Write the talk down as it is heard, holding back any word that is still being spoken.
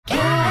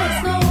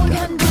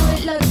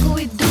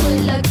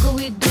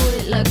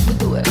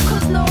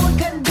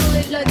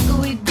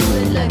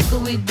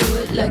we do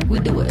it like we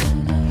do it.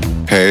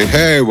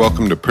 Hey,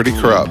 welcome to Pretty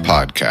Corrupt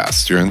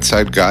Podcast, your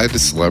inside guide to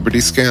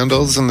celebrity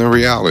scandals and the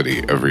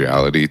reality of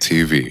reality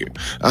TV.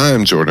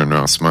 I'm Jordan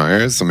Ross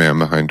Myers, the man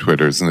behind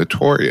Twitter's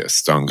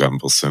notorious Don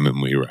Gumbelson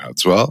and Lee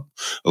Radswell,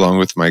 along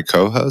with my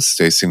co-host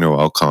Stacey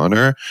Noel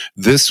Connor.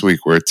 This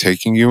week we're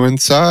taking you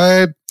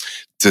inside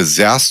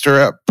Disaster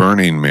at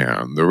Burning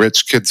Man. The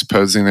rich kids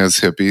posing as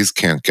hippies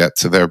can't get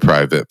to their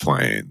private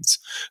planes.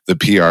 The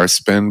PR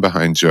spin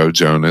behind Joe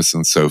Jonas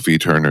and Sophie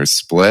Turner's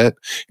split,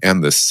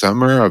 and the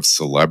summer of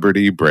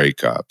celebrity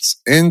breakups,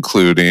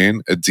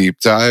 including a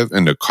deep dive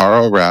into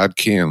Carl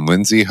Radke and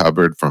Lindsay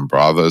Hubbard from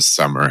Bravo's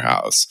Summer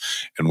House,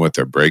 and what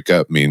their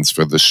breakup means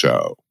for the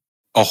show.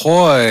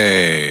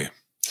 Ahoy!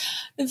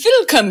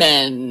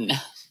 Willkommen!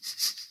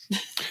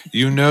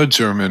 You know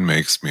German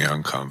makes me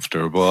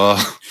uncomfortable.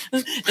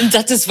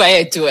 That is why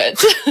I do it.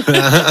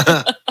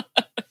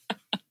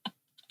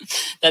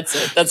 That's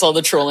it. That's all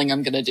the trolling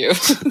I'm going to do.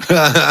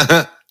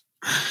 At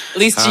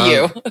least to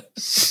you.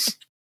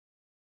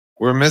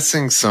 We're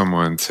missing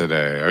someone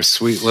today. Our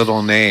sweet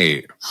little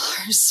Nate.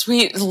 Our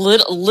sweet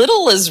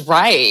little is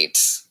right.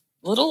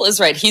 Little is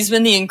right. He's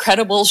been the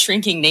incredible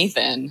shrinking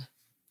Nathan.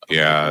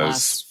 Yeah. The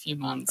last few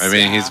months. I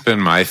mean, he's been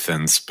my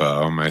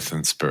thinspo, my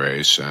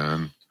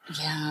thinspiration.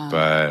 Yeah.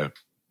 But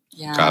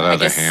got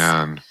out of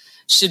hand.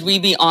 Should we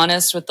be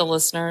honest with the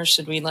listeners?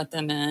 Should we let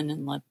them in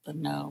and let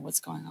them know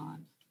what's going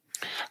on?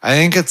 I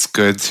think it's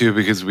good too,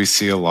 because we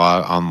see a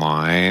lot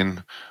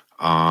online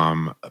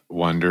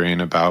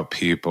wondering about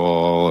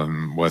people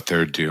and what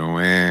they're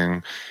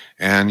doing.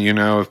 And, you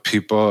know,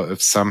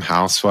 if some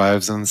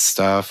housewives and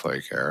stuff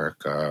like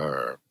Erica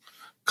or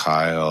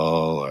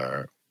Kyle,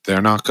 or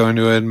they're not going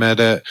to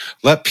admit it,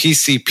 let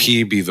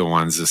PCP be the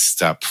ones to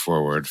step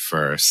forward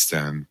first.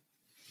 And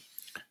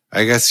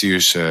I guess you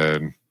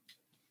should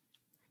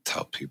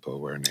tell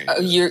people where Nate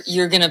is.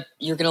 You're gonna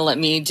let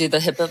me do the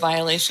HIPAA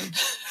violation?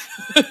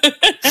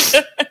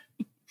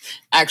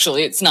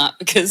 Actually, it's not,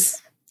 because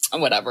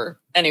whatever.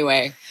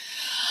 Anyway,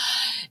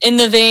 in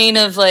the vein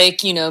of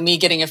me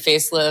getting a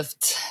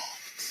facelift,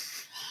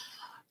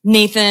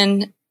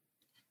 Nathan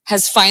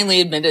has finally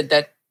admitted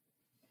that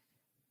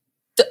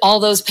all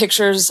those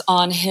pictures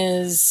on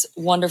his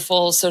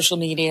wonderful social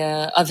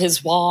media of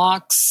his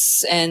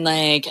walks and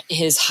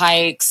his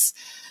hikes,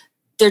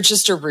 they're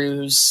just a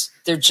ruse.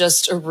 They're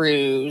just a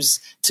ruse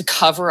to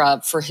cover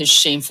up for his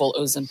shameful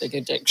Ozempic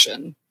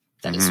addiction.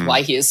 That is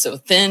why he is so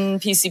thin,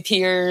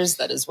 PCPers.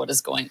 That is what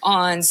is going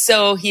on.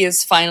 So he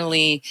is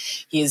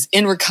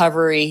in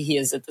recovery. He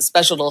is at the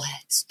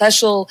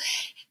special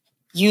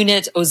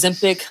unit,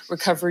 Ozempic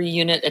recovery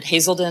unit at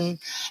Hazelden,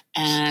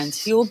 and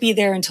he will be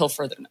there until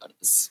further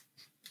notice.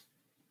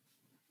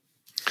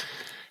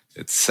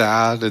 It's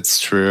sad.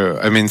 It's true.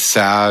 I mean,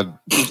 sad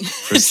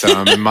for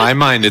some. In my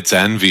mind, it's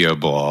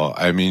enviable.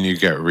 I mean, you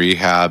get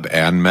rehab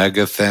and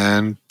mega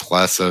thin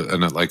plus an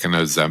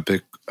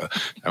Ozempic.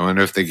 I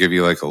wonder if they give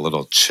you a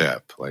little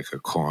chip, like a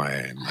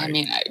coin. I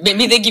mean,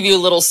 maybe they give you a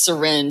little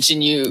syringe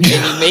and you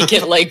make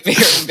it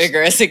bigger and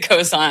bigger as it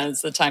goes on,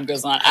 as the time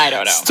goes on. I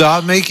don't know.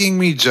 Stop making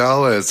me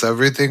jealous.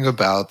 Everything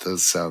about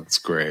this sounds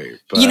great,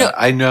 but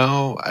I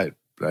know. I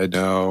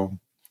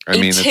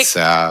mean, it's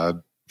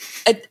sad.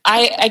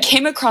 I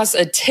came across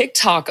a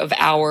TikTok of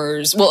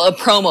ours, a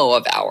promo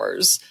of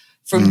ours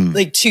from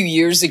 2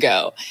 years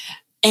ago,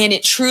 and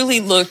it truly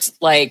looked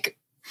like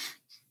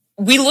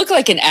we look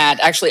like an ad.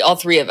 Actually, all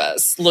three of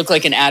us look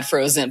like an ad for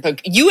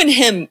Ozempic. You and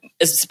him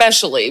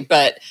especially,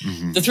 but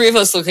the three of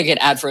us look like an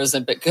ad for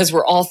Ozempic because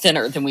we're all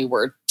thinner than we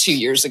were 2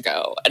 years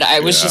ago. And I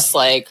was just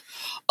like,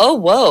 oh,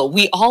 whoa,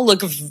 we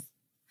look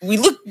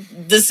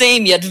the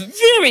same yet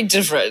very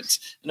different.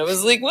 And I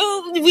was like,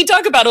 well, we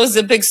talk about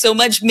Ozempic so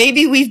much,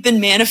 maybe we've been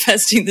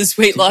manifesting this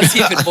weight loss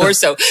even more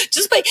so.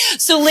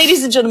 So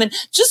ladies and gentlemen,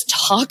 just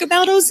talk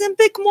about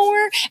Ozempic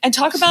more and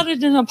talk about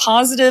it in a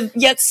positive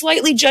yet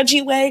slightly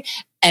judgy way.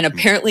 And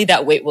apparently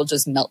that weight will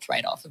just melt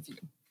right off of you.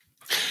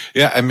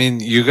 Yeah, I mean,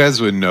 you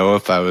guys would know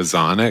if I was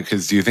on it,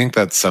 because do you think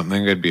that's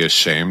something I'd be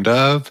ashamed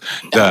of?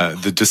 No.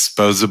 The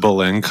disposable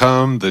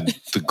income, the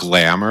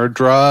glamour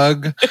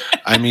drug.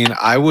 I mean,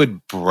 I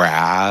would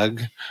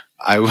brag.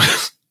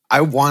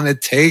 I want to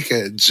take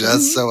it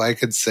just so I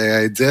could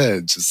say I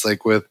did, just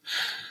like with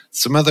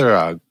some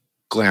other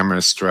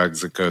glamorous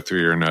drugs that go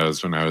through your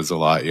nose when I was a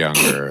lot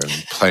younger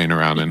and playing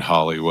around in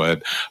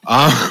Hollywood.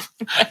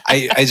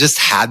 I just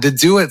had to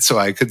do it so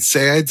I could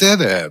say I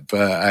did it,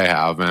 but I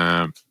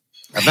haven't.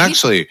 I'm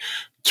actually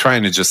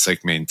trying to just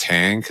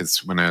maintain, because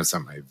when I was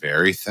at my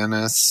very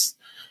thinnest,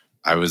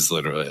 I was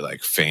literally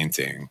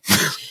fainting.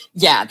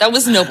 Yeah, that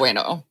was no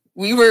bueno.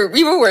 We were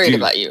worried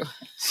about you.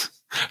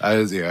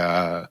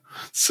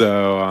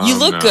 So you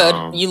look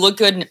good. You look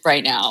good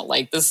right now.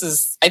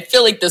 I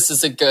feel like this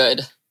is a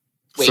good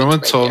weight. Someone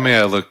told me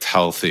I looked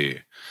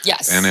healthy.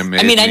 Yes. And it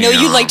made I know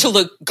you like to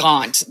look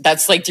gaunt.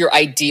 That's your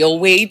ideal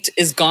weight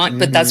is gaunt,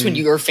 but that's when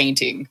you were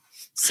fainting.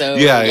 So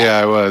yeah,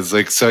 I was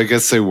so I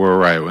guess they were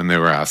right when they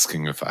were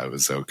asking if I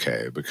was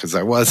okay, because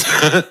I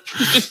wasn't.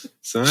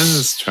 So I'm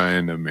just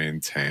trying to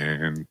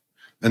maintain.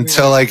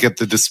 until I get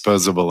the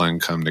disposable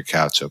income to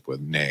catch up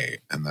with Nate.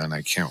 And then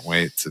I can't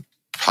wait to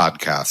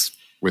podcast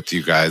with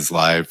you guys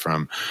live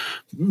from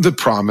the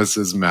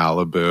Promises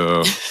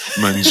Malibu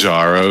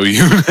Manjaro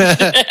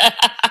unit.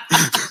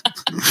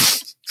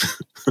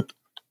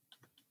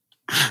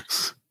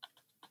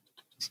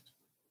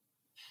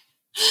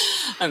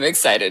 I'm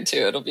excited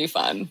too. It'll be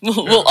fun.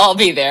 We'll all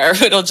be there.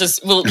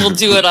 We'll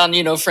do it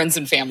on, Friends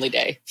and Family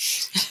Day.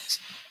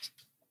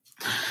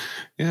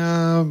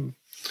 Yeah.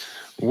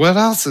 What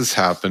else is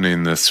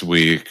happening this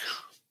week?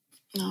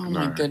 Oh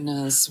my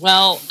goodness.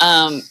 Well,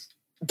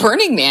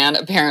 Burning Man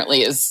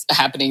apparently is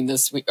happening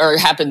this week, or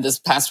happened this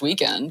past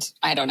weekend.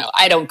 I don't know.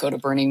 I don't go to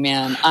Burning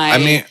Man.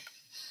 As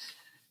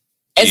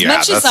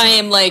much as I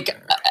am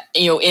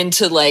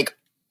into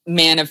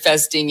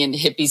manifesting and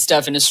hippie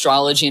stuff and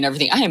astrology and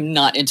everything, I am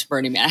not into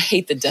Burning Man. I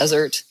hate the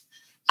desert.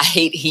 I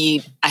hate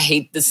heat. I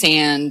hate the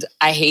sand.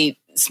 I hate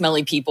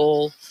smelly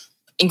people,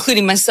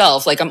 including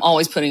myself. I'm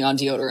always putting on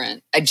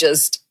deodorant. I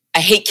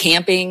hate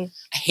camping.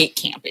 I hate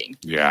camping.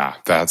 Yeah,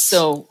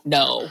 so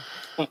no.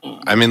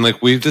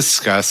 We've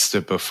discussed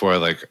it before,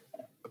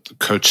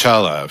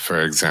 Coachella,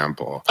 for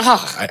example.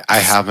 I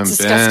haven't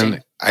disgusting.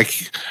 been.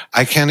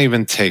 I can't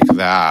even take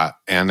that.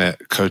 And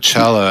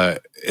Coachella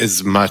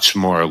is much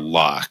more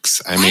luxe.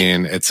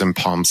 It's in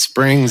Palm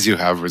Springs. You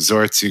have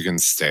resorts you can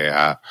stay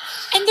at.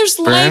 And there's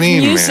live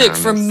music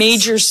from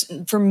major,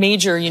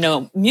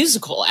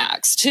 musical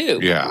acts too.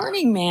 Yeah.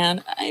 Burning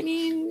Man,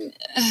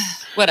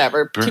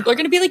 whatever. People are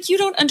going to be like, you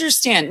don't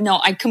understand. No,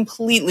 I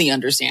completely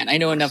understand. I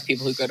know enough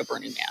people who go to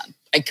Burning Man.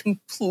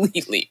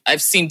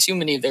 I've seen too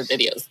many of their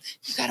videos.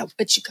 You gotta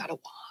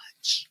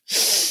watch.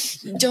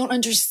 You don't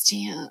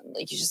understand.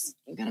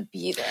 You gotta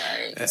be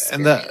there.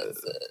 And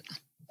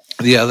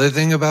the other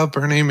thing about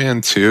Burning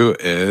Man too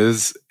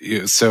is,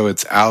 so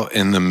it's out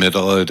in the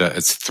middle of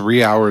it's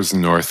 3 hours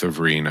north of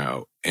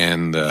Reno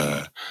in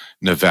the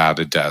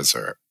Nevada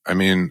desert.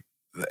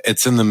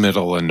 It's in the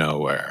middle of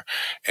nowhere,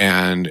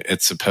 and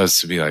it's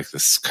supposed to be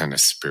this kind of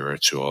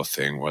spiritual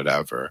thing,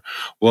 whatever.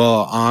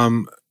 Well,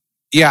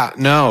 yeah,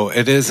 no,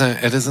 it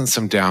isn't. It isn't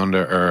some down to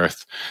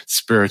earth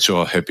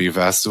spiritual hippie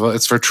festival.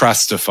 It's for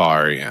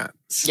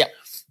Trustafarians. Yep.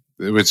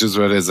 Which is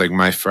what it is.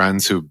 My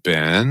friends who've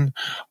been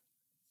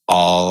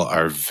all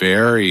are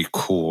very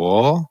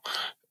cool,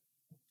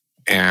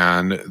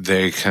 and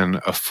they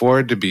can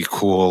afford to be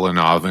cool and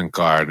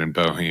avant-garde and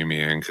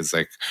bohemian because,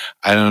 I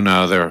don't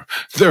know,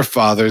 their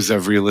fathers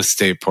have real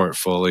estate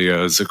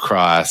portfolios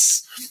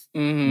across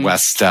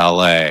West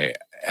LA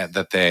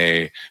that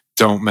they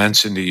don't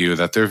mention to you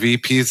that they're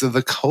VPs of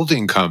the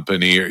holding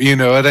company, or you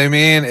know what I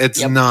mean?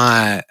 It's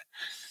not.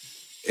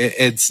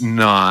 It's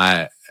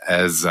not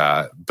as.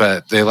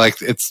 But they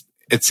it's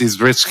these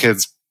rich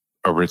kids,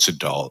 or rich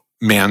adult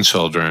man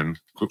children,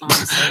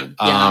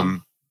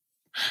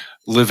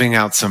 living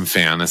out some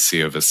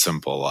fantasy of a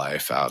simple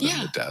life out in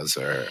the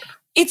desert.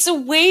 It's a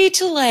way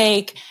to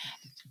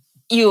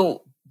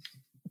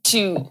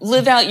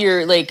live out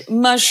your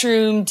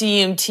mushroom,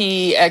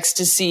 DMT,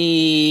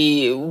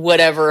 ecstasy,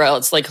 whatever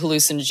else,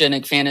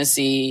 hallucinogenic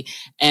fantasy,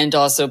 and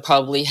also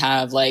probably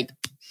have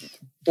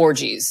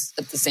orgies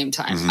at the same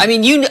time.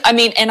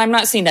 And I'm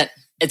not saying that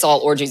it's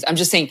all orgies. I'm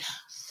just saying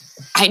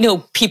I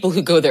know people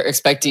who go there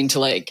expecting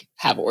to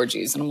have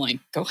orgies, and I'm like,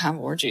 go have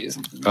orgies.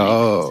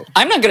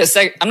 I'm not gonna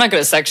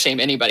sex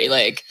shame anybody.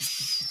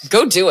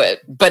 Go do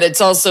it. But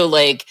it's also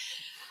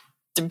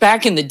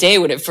back in the day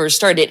when it first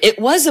started, it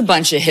was a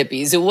bunch of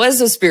hippies. It was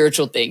a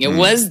spiritual thing. It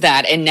was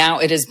that, and now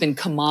it has been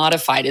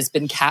commodified. It's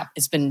been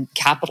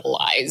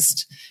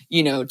capitalized,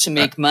 to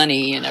make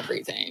money and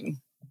everything.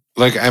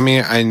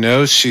 I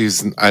know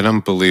I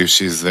don't believe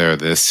she's there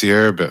this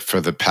year, but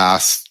for the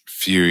past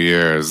few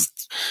years,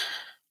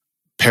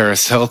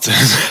 Paris Hilton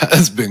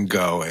has been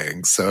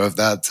going. So if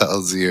that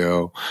tells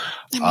you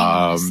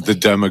the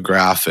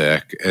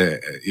demographic,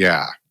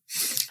 yeah.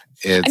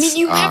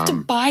 You have to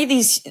buy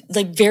these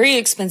very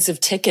expensive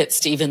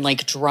tickets to even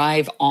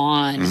drive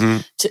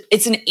on.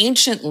 It's an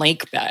ancient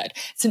lake bed.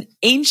 It's an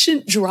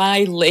ancient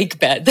dry lake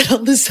bed that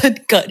all of a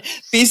sudden got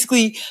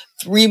basically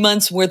 3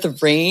 months worth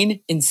of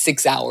rain in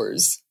 6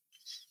 hours.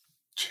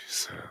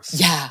 Jesus.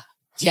 Yeah.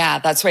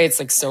 That's why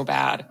it's so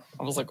bad.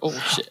 I was like, oh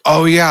shit.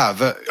 Oh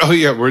yeah.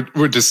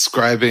 We're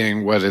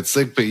describing what it's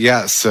like, but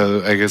yeah.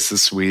 So I guess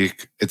this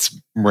week it's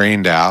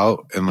rained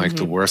out in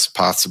the worst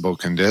possible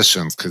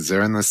conditions because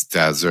they're in this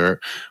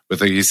desert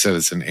with, like you said,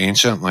 it's an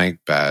ancient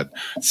lake bed.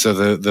 So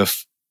the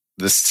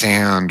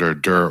sand or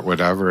dirt,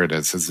 whatever it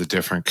is a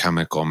different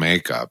chemical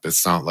makeup.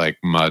 It's not like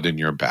mud in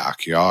your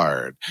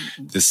backyard.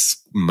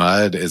 This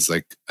mud is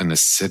an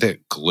acidic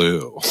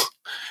glue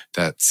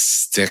that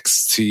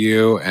sticks to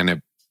you,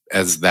 and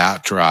as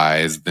that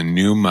dries, the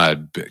new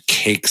mud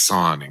cakes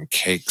on, and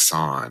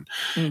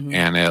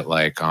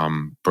it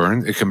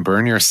burns. It can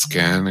burn your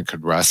skin. It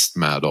could rust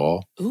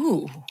metal.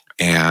 Ooh.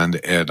 And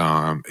it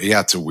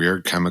it's a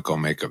weird chemical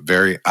makeup,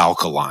 very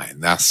alkaline.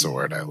 That's the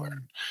word I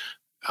learned.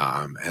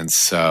 And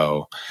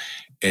so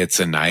it's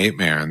a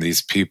nightmare. And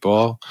these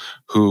people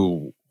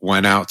who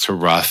went out to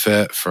rough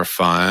it for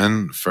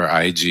fun, for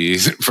IG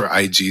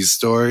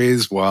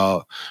stories,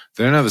 well,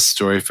 they don't have a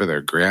story for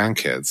their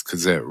grandkids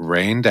because it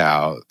rained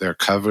out. They're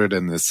covered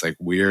in this like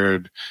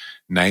weird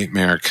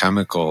nightmare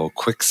chemical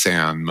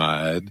quicksand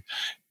mud,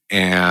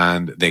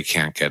 and they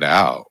can't get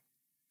out.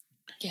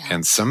 Yeah.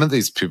 And some of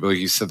these people, like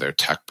you said, they're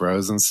tech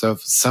bros and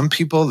stuff. Some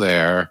people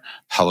there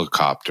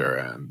helicopter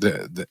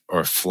in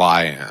or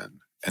fly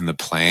in the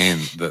plane.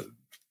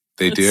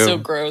 They It's do. so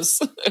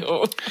gross.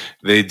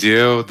 They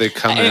do. They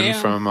come in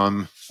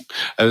from.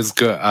 I was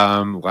good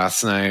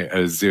last night. I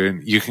was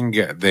doing. You can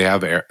get. They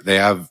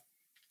have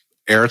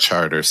air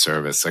charter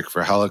service like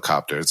for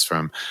helicopters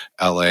from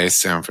L.A.,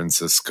 San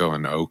Francisco,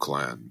 and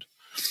Oakland,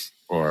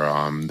 or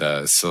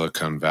the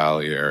Silicon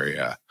Valley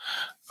area.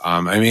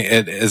 I mean,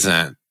 it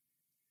isn't.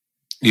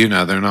 You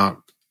know,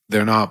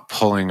 they're not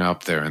pulling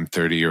up there in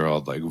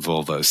 30-year-old like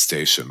Volvo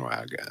station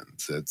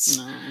wagons.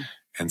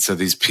 And so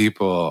these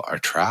people are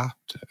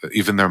trapped.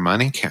 Even their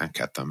money can't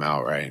get them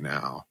out right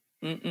now.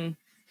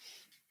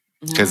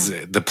 Because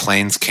the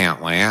planes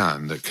can't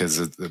land because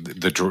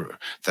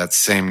that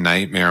same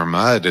nightmare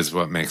mud is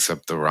what makes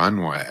up the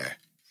runway.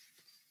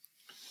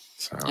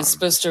 So. It's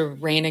supposed to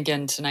rain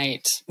again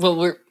tonight. Well,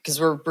 we're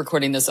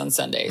recording this on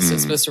Sunday, so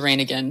it's supposed to rain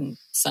again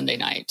Sunday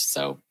night.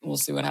 So we'll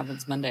see what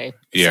happens Monday.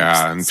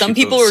 Yeah, some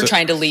people were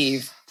trying to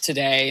leave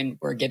today and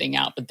we're getting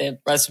out, but the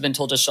rest have been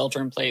told to shelter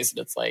in place. And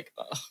it's like,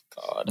 oh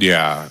God.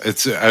 Yeah,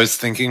 I was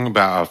thinking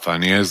about how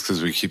funny it is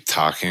because we keep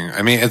talking.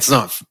 I mean, it's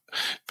not.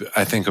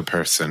 I think a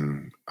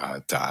person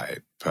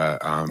died, but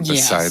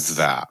besides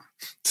that,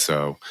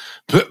 so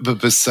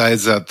but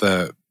besides that,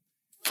 the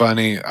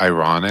funny,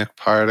 ironic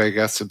part, I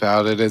guess,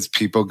 about it is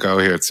people go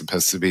here. It's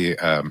supposed to be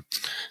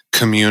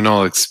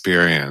communal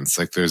experience.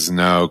 Like there's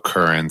no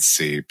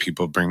currency.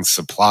 People bring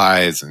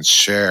supplies and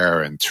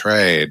share and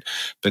trade.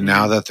 But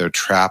now that they're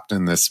trapped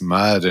in this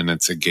mud and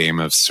it's a game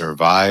of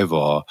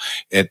survival,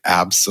 it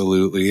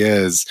absolutely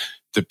is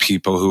the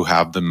people who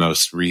have the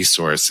most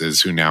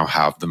resources who now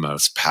have the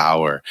most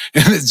power.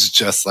 And it's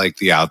just like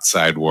the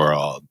outside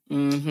world.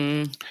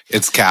 Mm-hmm.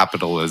 It's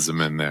capitalism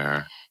in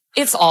there.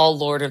 It's all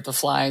Lord of the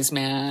Flies,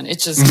 man. It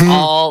just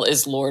all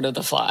is Lord of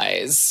the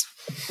Flies.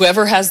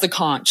 Whoever has the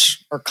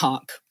conch or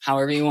conch,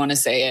 however you want to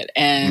say it.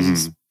 And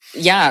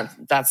yeah,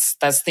 that's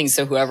the thing.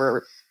 So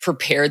whoever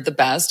prepared the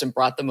best and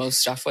brought the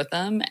most stuff with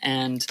them.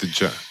 And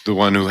the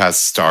one who has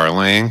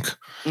Starlink,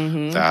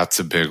 that's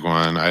a big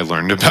one. I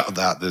learned about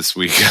that this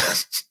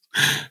weekend.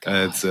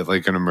 It's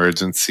like an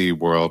emergency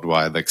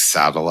worldwide like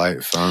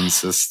satellite phone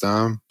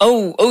system.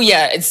 Oh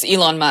yeah, it's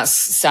Elon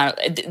Musk's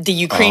the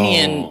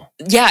Ukrainian.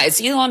 Yeah,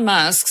 it's Elon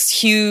Musk's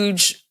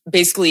huge,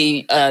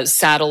 basically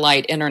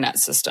satellite internet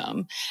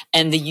system,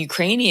 and the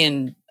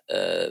Ukrainian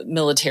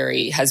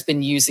military has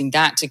been using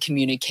that to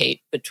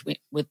communicate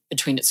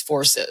between its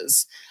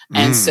forces.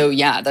 And so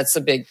yeah, that's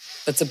a big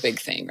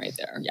thing right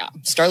there. Yeah,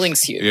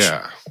 Starlink's huge.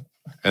 Yeah.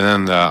 And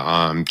then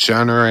the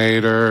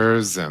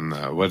generators and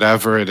the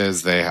whatever it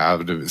is they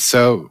have to.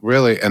 So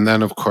really, and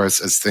then of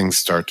course, as things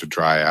start to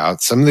dry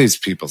out, some of these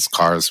people's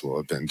cars will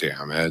have been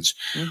damaged.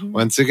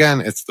 Once again,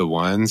 it's the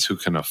ones who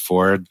can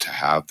afford to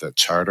have the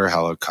charter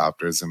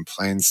helicopters and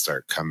planes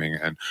start coming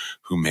in,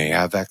 who may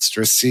have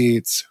extra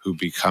seats, who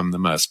become the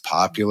most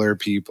popular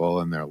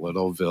people in their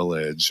little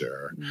village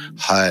or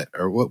hut,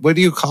 or what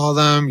do you call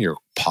them? Your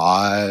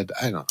pod?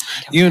 I don't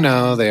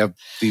know. They have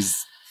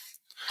these.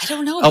 I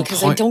don't know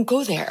because I don't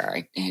go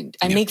there.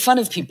 I make fun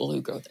of people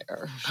who go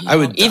there. I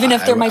would, even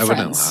if they're my friends. I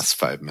wouldn't last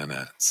 5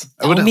 minutes.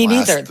 I wouldn't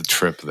last the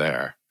trip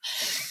there.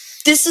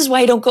 This is why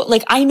I don't go.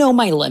 Like I know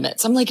my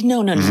limits. I'm like,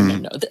 no.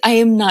 I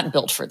am not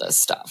built for this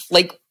stuff.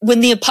 Like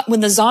when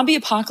the zombie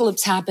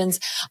apocalypse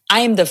happens,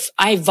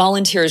 I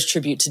volunteer as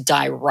tribute to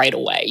die right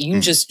away. You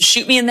can just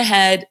shoot me in the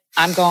head.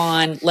 I'm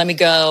gone. Let me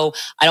go.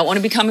 I don't want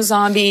to become a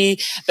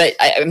zombie, but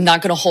I'm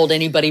not going to hold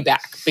anybody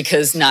back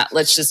because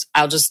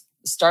I'll just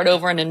start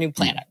over on a new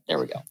planet. There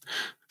we go.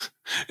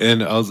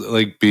 And I was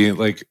like being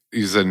like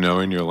you said,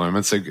 knowing your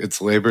limits. Like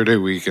it's Labor Day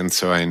weekend,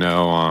 so I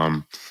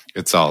know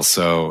it's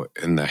also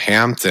in the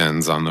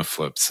Hamptons on the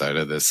flip side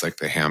of this, like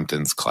the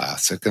Hamptons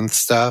Classic and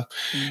stuff.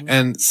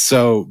 And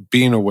so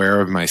being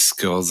aware of my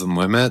skills and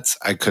limits,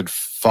 I could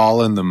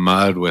fall in the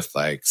mud with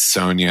like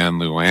Sonia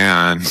and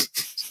Luann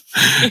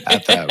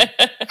at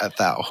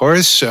that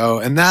horse show,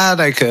 and that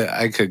I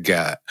could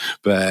get,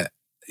 but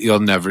you'll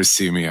never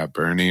see me at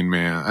Burning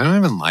Man. I don't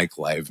even like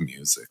live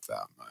music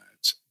that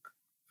much.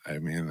 I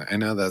mean, I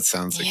know that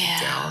sounds like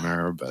a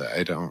downer, but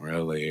I don't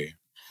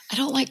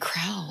like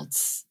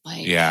crowds.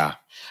 Like, yeah.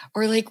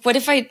 Or like, what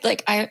if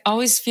I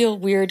always feel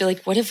weird.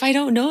 Like, what if I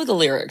don't know the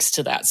lyrics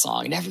to that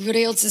song and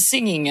everybody else is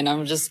singing and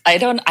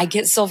I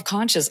get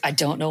self-conscious. I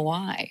don't know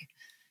why.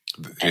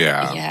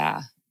 Yeah.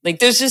 Yeah. Like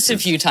there's just a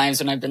few times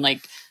when I've been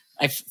like,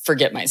 I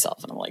forget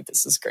myself and I'm like,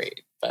 this is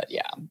great. But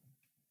yeah.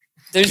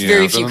 There's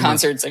very few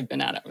concerts I've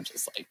been at. I'm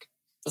just like,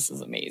 this is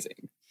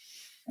amazing.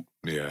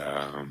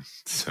 Yeah.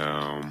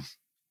 So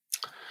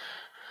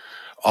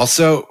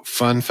Also,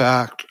 fun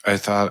fact, I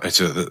thought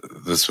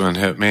this one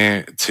hit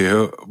me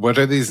too. What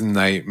are these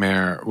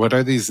nightmare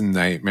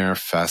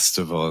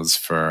festivals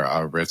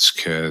for rich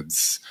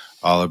kids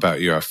all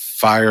about? You have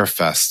Fire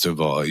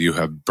Festival, you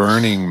have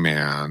Burning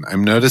Man.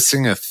 I'm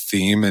noticing a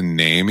theme in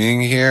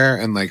naming here,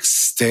 and like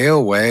stay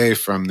away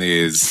from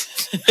these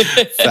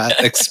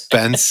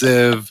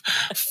expensive,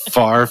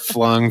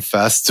 far-flung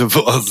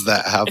festivals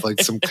that have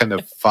like some kind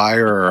of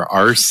fire or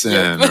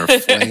arson or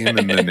flame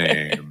in the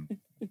name.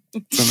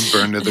 It's going to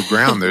burn to the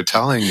ground. They're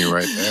telling you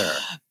right there.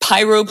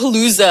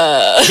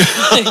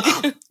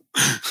 Pyropalooza.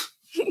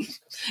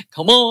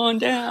 Come on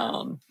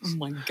down. Oh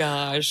my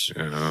gosh.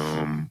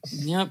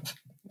 Yep.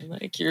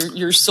 Like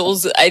your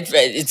soul's.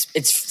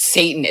 It's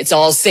Satan. It's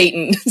all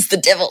Satan. It's the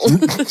devil.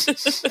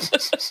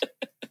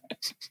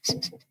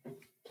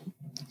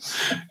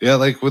 Yeah,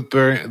 like with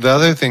the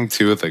other thing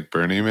too with like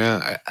Burning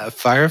Man,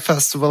 Fire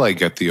Festival, I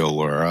get the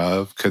allure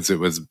of because it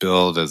was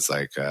billed as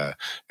like a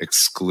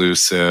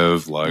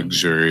exclusive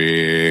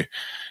luxurious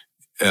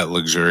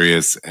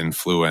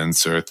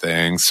influencer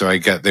thing. So I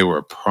get they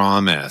were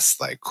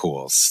promised like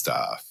cool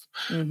stuff,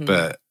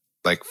 but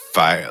like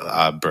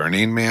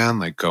Burning Man,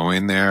 like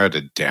going there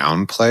to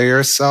downplay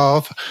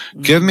yourself.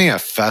 Give me a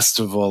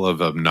festival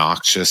of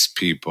obnoxious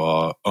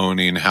people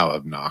owning how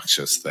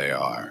obnoxious they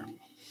are.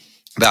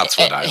 That's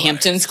what I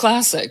Hampton's like.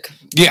 Classic.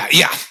 Yeah.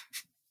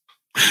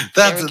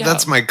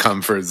 That's my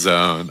comfort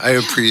zone. I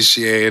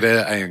appreciate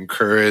it. I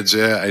encourage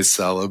it. I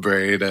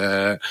celebrate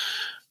it.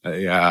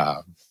 Yeah.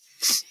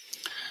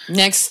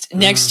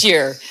 Next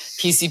year,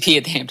 PCP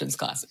at the Hampton's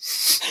Classic.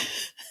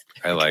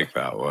 I like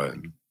that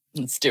one.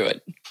 Let's do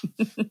it.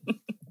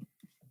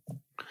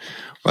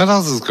 What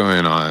else is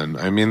going on?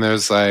 I mean,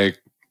 there's like,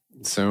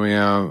 so we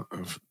have.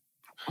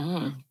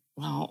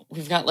 Well,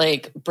 we've got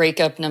like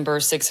breakup number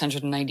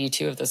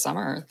 692 of the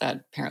summer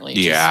that apparently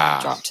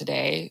just dropped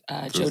today.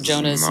 Joe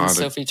Jonas and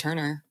Sophie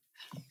Turner.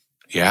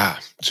 Yeah,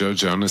 Joe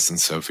Jonas and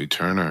Sophie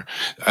Turner.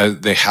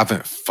 They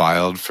haven't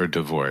filed for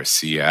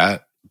divorce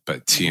yet,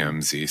 but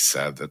TMZ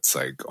said that's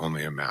like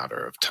only a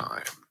matter of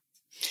time.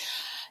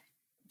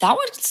 That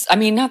was, I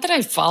mean, not that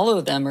I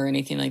follow them or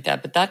anything like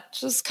that, but that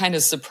just kind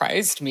of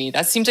surprised me.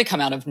 That seemed to come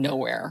out of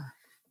nowhere.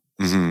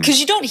 Because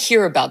you don't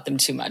hear about them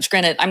too much.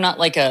 Granted, I'm not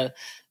like a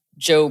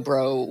Joe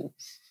Bro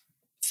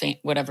fan,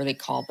 whatever they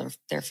call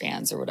their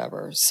fans or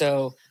whatever.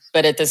 So,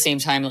 but at the same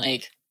time,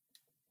 like,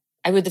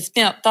 I would have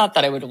thought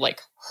that I would have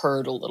like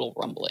heard a little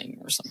rumbling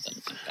or something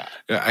like that.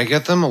 Yeah, I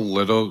get them a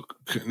little,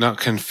 not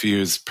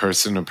confused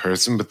person to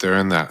person, but they're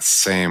in that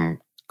same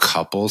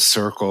couple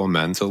circle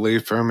mentally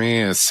for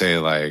me as say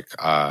like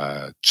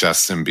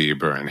Justin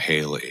Bieber and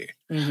Haley.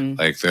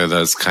 Like they're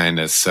those kind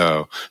of,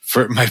 so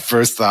for my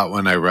first thought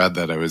when I read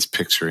that I was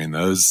picturing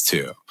those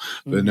two.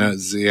 But no,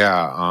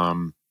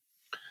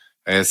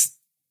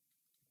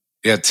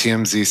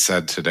 TMZ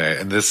said today,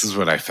 and this is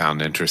what I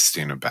found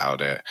interesting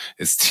about it,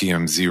 is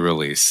TMZ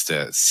released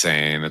it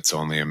saying it's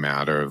only a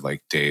matter of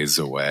like days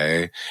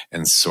away,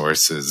 and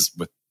sources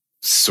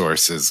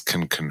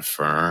can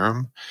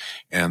confirm.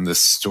 And the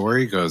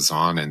story goes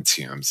on in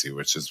TMZ,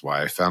 which is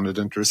why I found it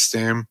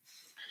interesting.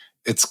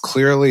 It's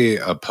clearly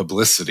a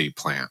publicity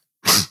plant.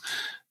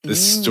 The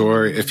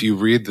story, if you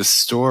read the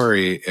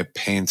story, it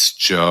paints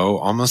Joe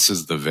almost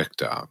as the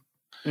victim.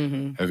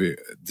 Did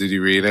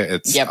you read it?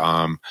 It's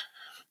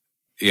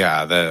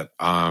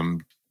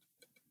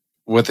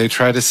what they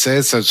try to say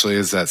essentially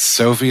is that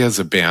Sophie has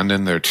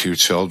abandoned their two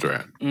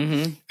children,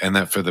 and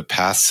that for the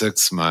past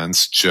 6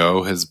 months,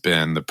 Joe has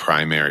been the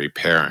primary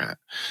parent.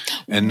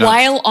 And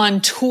while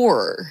on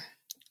tour.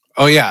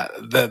 Oh yeah,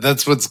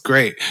 that's what's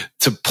great,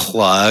 to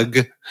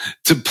plug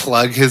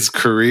his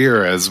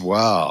career as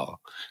well.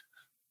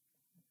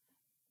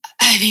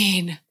 I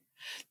mean,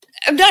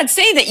 I'm not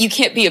saying that you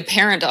can't be a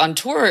parent on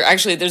tour.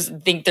 Actually, there's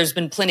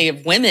been plenty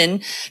of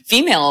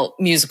female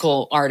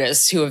musical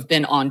artists who have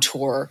been on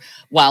tour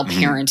while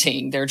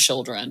parenting their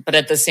children. But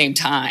at the same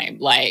time,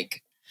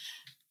 like,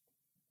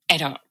 I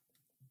don't.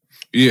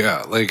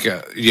 Yeah, like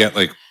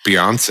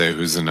Beyonce,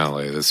 who's in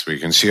LA this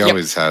week, and she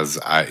always has,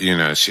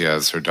 she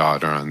has her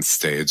daughter on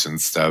stage and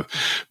stuff.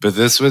 But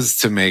this was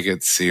to make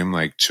it seem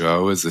like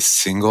Joe is a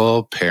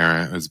single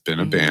parent who's been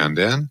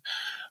abandoned,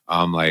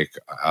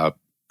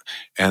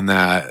 and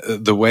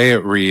that the way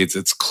it reads,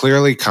 it's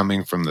clearly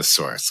coming from the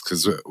source.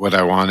 Because what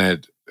I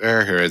wanted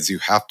here is you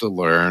have to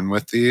learn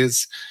with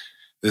these.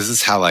 This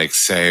is how, like,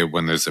 say,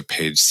 when there's a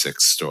Page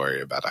 6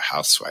 story about a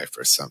housewife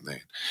or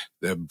something,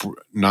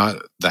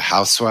 not the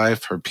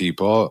housewife, her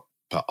people,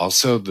 but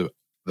also the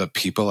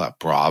people at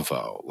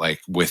Bravo,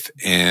 like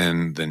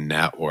within the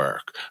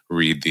network,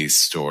 read these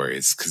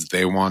stories because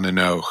they want to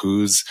know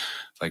who's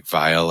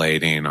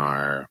violating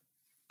our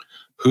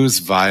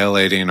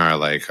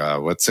like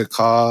what's it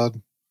called?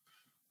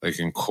 Like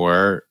in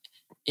court,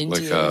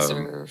 NDAs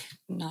or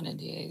not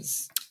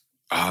NDAs.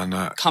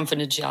 Not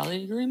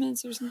confidentiality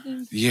agreements or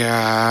something.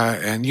 Yeah,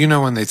 and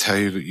when they tell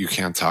you that you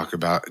can't talk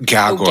about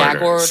gag orders.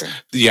 Gag order.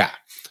 Yeah,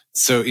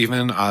 So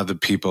even the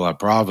people at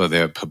Bravo, they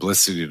have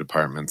publicity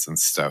departments and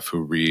stuff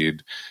who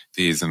read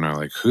these and are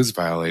like, who's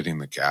violating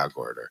the gag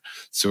order?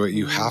 So what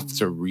you have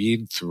to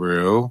read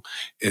through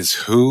is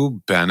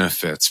who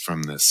benefits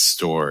from this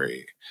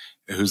story,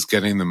 who's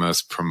getting the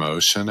most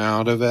promotion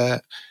out of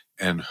it,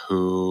 and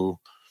who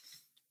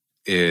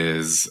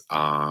is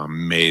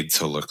made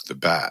to look the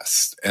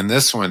best. And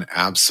this one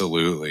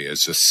absolutely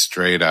is just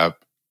straight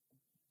up.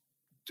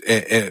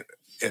 It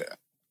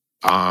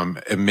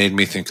made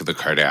me think of the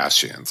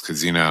Kardashians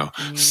because, you know,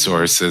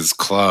 sources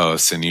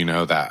close and you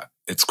know that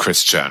it's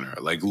Kris Jenner,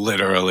 like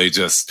literally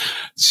just,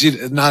 she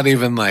not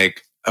even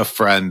like a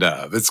friend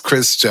of, it's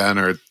Kris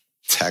Jenner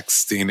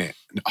texting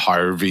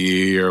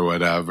Harvey or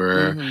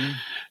whatever.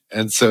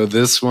 And so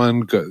this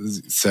one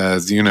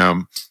says, you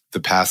know, the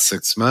past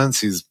 6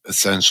 months, he's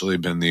essentially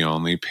been the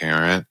only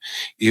parent,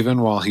 even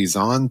while he's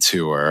on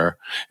tour.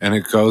 And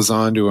it goes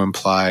on to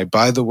imply,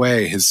 by the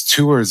way, his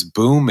tour's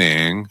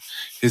booming,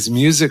 his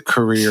music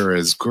career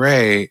is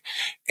great,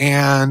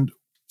 and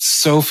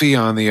Sophie,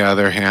 on the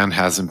other hand,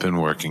 hasn't been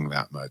working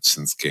that much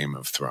since Game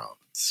of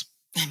Thrones.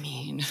 I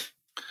mean,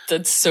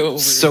 that's so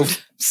rude.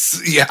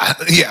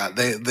 Yeah.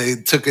 They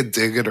took a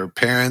dig at her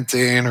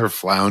parenting, her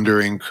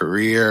floundering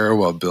career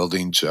while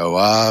building Joe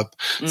up.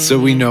 So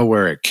we know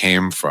where it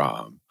came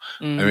from.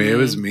 I mean, it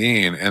was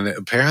mean. And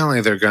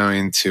apparently they're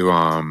going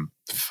to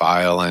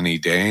file any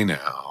day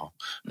now.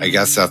 I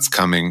guess that's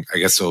coming. I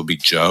guess it'll be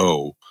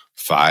Joe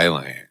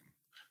filing.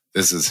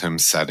 This is him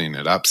setting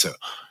it up. So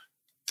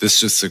this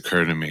just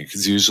occurred to me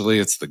because usually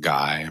it's the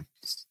guy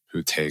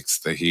who takes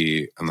the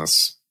heat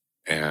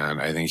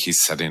and I think he's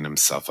setting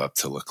himself up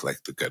to look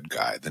like the good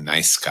guy, the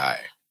nice guy.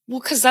 Well,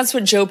 because that's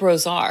what Joe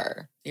Bros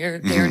are. They're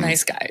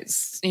nice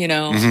guys, you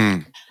know?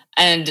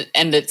 And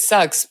it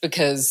sucks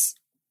because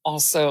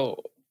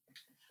also,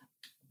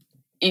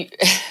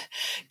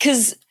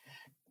 because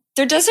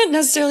there doesn't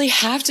necessarily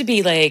have to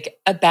be like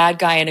a bad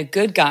guy and a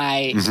good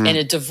guy in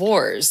a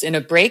divorce, in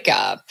a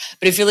breakup.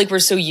 But I feel like we're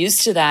so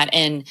used to that.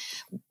 And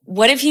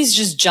what if he's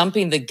just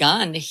jumping the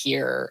gun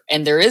here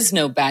and there is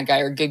no bad guy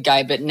or good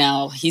guy, but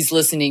now he's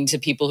listening to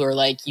people who are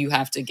like, you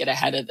have to get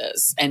ahead of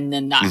this, and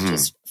then that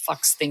just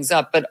fucks things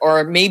up. But,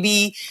 or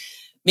maybe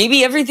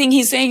everything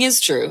he's saying is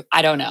true.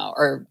 I don't know.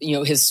 Or, you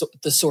know,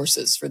 the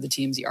sources for the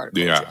TMZ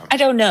article. Yeah. I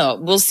don't know.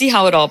 We'll see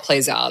how it all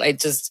plays out.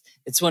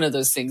 It's one of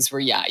those things where,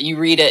 yeah, you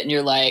read it and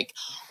you're like,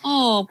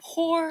 oh,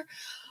 poor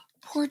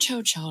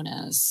Joe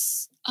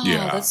Jonas. Oh,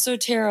 that's so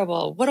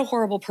terrible. What a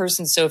horrible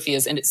person Sophie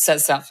is. And it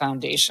sets that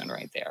foundation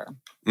right there.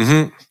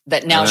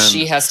 That now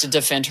she has to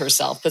defend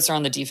herself, puts her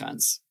on the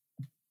defense.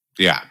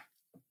 Yeah.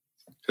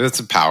 That's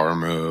a power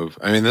move.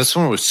 I mean, this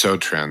one was so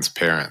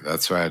transparent.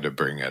 That's why I had to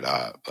bring it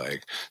up.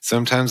 Like,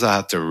 sometimes I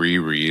have to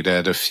reread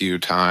it a few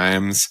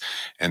times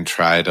and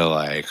try to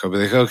I'll be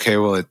like, okay,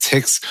 well, it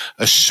takes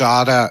a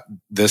shot at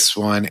this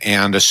one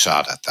and a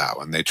shot at that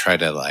one. They try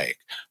to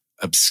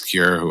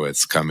obscure who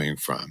it's coming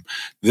from.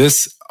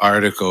 This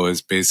article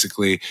is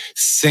basically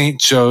Saint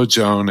Joe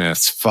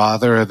Jonas,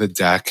 father of the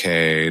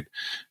decade,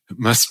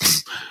 must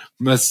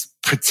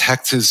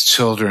protect his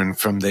children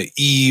from the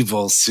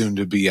evil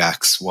soon-to-be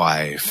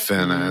ex-wife.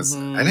 And I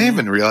didn't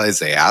even realize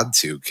they had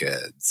 2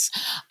 kids.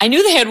 I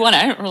knew they had one.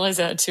 I didn't realize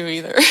they had 2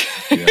 either.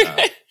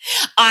 Yeah.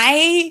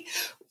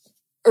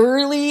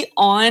 Early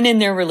on in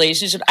their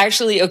relationship,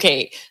 actually,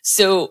 okay,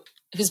 so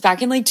it was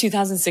back in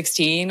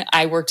 2016.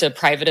 I worked a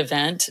private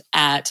event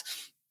at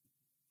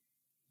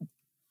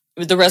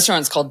the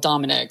restaurant's called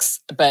Dominic's,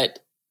 but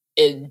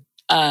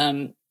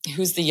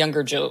who's the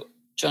younger Joe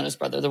Jonas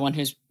brother, the one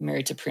who's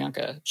married to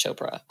Priyanka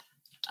Chopra?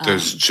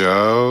 There's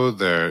Joe.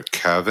 There,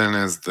 Kevin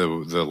is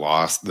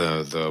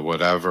the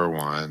whatever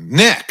one.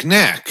 Nick.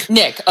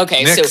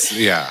 Okay, Nick's,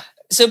 yeah.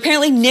 So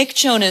apparently Nick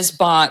Jonas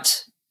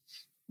bought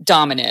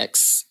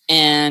Dominic's,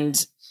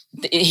 and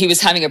he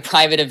was having a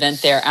private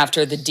event there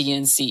after the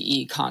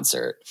DNCE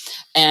concert.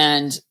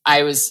 And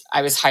I was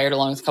hired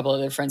along with a couple of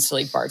other friends to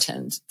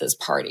bartend this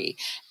party.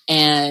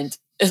 And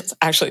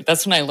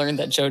that's when I learned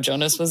that Joe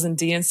Jonas was in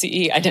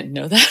DNCE. I didn't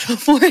know that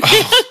beforehand.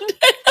 Oh.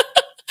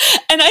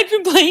 And I'd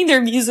been playing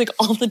their music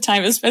all the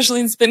time,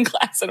 especially in spin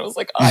class. And I was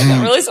like, I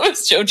didn't realize it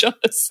was Joe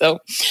Jonas. So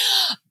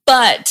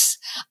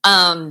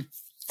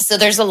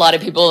there's a lot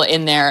of people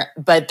in there,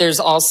 but there's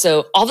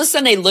also, all of a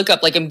sudden I look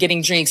up, I'm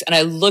getting drinks, and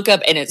I look up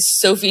and it's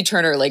Sophie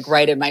Turner,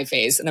 right in my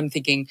face. And I'm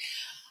thinking,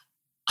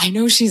 I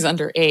know she's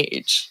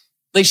underage.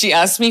 She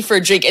asked me for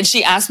a drink, and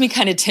she asked me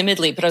kind of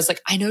timidly, but I was like,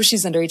 I know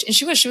she's underage. And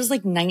she was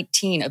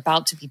 19,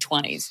 about to be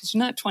 20. So she's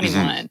not 21.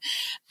 And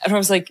I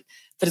was like,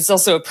 but it's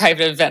also a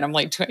private event. I'm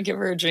like, do I give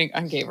her a drink?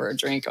 I gave her a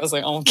drink. I was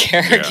like, I don't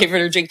care. Yeah. I gave her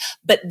a drink.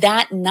 But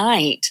that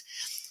night,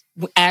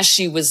 as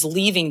she was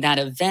leaving that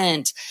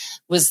event,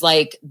 was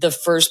the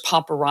first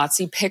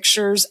paparazzi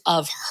pictures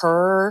of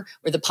her,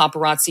 where the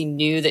paparazzi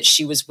knew that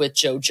she was with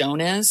Joe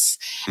Jonas.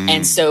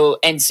 And so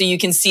you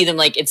can see them,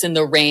 it's in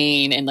the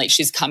rain, and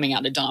she's coming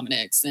out of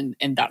Dominic's, and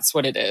that's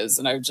what it is.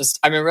 And I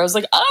remember I was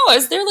like, oh,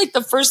 is there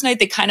the first night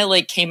they kind of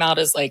came out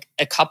as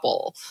a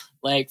couple,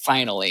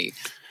 finally.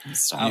 and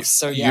stuff.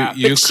 So yeah,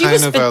 you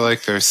kind of are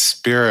like their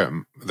spirit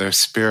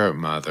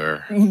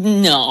mother.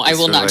 No, I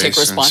will not take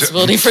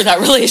responsibility for that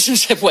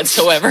relationship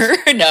whatsoever.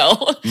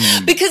 No,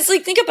 because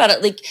like think about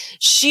it. Like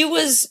she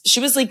was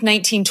like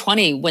 19,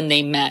 20 when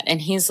they met,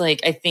 and he's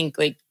like I think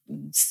like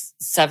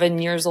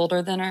 7 years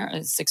older than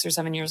her, 6 or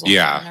 7 years older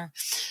than her.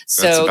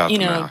 So that's about the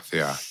math,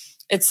 yeah.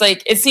 It's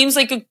like it seems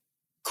like a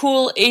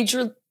cool age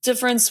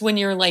difference when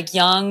you're like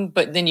young,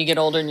 but then you get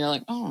older and you're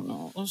like, oh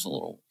no, there's a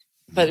little.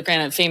 But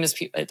granted, famous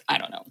people, I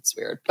don't know, it's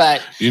weird.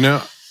 But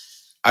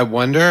I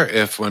wonder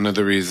if one of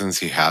the reasons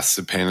he has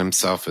to paint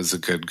himself as a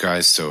good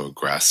guy so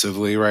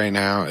aggressively right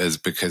now is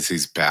because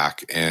he's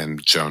back in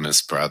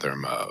Jonas Brother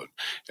mode.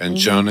 And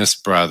Jonas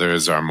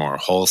Brothers are more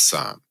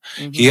wholesome.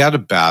 He had a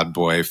bad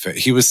boy.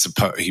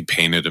 He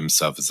painted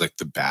himself as like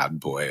the bad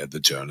boy of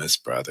the Jonas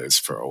Brothers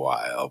for a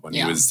while when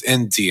he was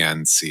in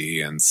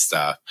DNC and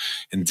stuff.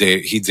 And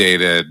he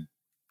dated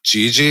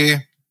Gigi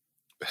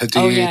Hadid.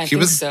 Oh, yeah,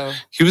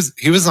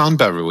 he was on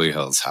Beverly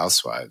Hills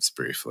Housewives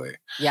briefly.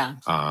 Yeah.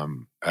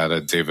 At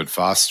a David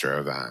Foster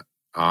event.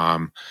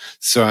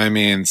 So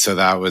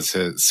that was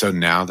his. So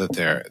now that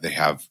they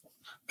have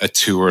a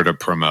tour to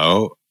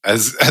promote,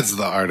 as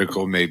the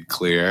article made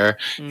clear,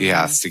 he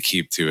has to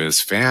keep to his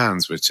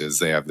fans, which is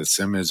they have this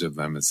image of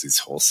them as these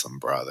wholesome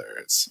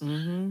brothers,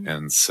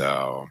 and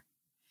so.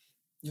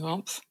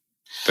 Yep.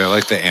 They're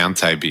like the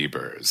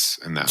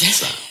anti-Biebers in that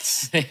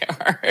sense. They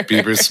are.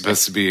 Bieber's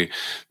supposed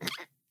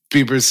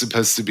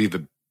to be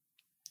the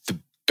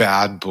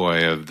bad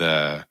boy of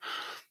the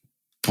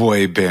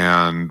boy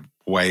band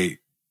white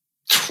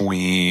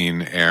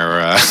tween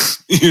era,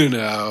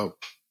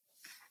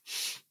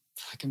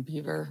 Fucking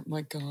Bieber,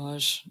 my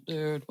gosh,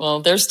 dude.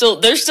 Well, they're still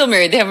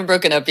married. They haven't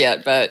broken up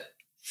yet, but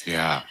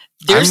yeah,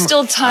 there's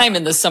still time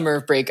in the summer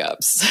of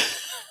breakups.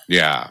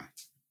 Yeah.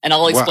 And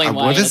I'll explain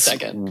why in a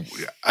second.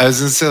 I was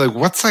going to say, like,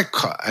 what's like,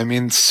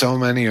 so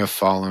many have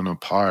fallen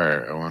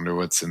apart. I wonder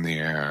what's in the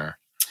air.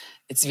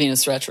 It's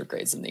Venus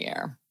retrogrades in the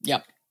air.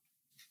 Yep.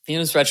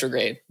 Venus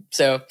retrograde.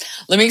 So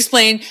let me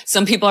explain.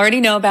 Some people already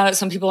know about it.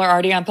 Some people are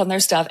already up on their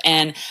stuff.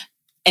 And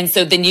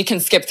so then you can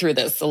skip through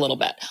this a little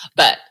bit.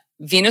 But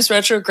Venus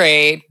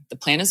retrograde, the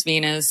planet is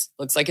Venus,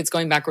 looks like it's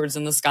going backwards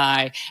in the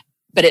sky.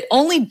 But it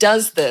only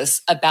does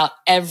this about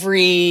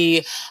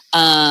every,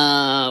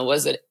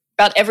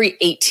 about every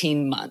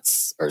 18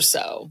 months or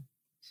so.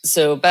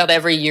 So about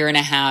every year and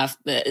a half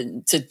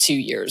to 2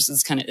 years.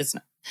 It's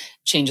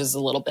changes a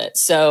little bit.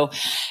 So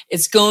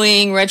it's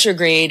going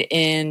retrograde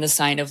in the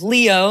sign of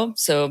Leo.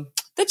 So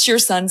that's your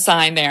sun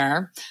sign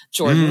there,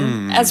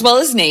 Jordan, as well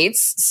as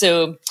Nate's.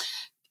 So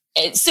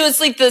it's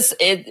like this,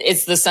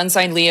 it's the sun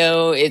sign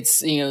Leo. It's,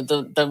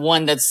 the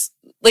one that's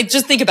like,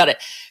 just think about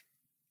it.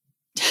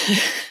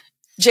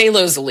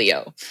 J-Lo's a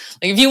Leo.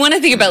 Like if you want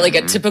to think about like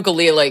a typical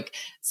Leo, like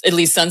at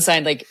least sun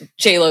sign, like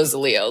J-Lo's a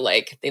Leo.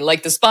 Like they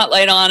like the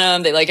spotlight on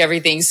them. They like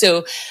everything.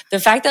 So the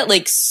fact that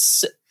like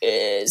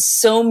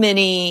so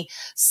many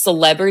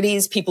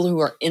celebrities, people who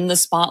are in the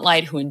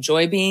spotlight, who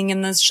enjoy being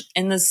in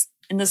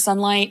the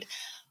sunlight,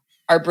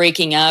 are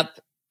breaking up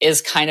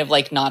is kind of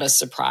like not a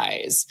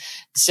surprise.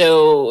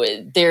 So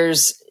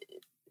there's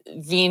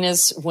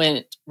Venus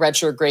went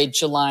retrograde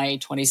July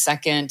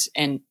 22nd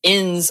and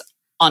ends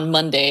on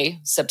Monday,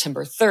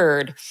 September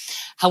 3rd.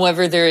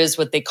 However, there is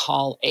what they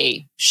call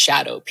a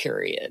shadow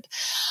period.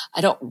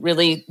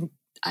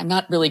 I'm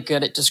not really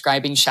good at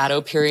describing shadow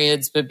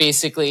periods, but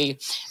basically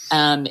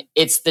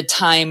it's the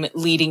time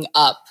leading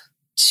up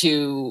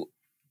to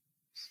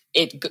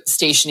it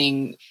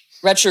stationing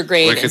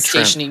retrograde and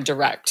stationing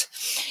direct.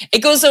 It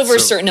goes over a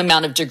certain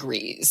amount of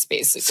degrees,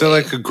 basically. So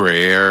like a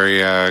gray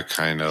area,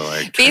 kind of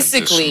like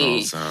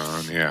basically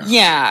zone. Yeah.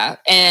 Yeah.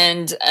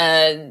 And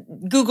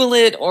Google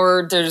it,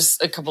 or there's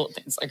a couple of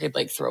things I could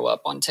like throw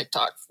up on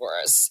TikTok for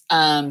us.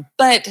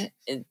 But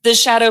the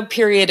shadow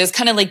period is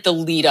kind of like the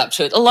lead up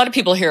to it. A lot of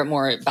people hear it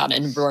more about it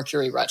in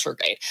Mercury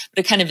retrograde,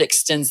 but it kind of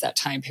extends that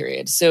time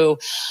period. So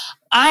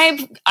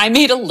I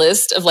made a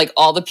list of like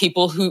all the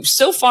people who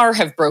so far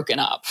have broken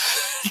up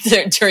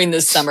during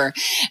this summer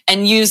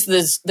and used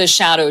the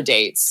shadow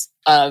dates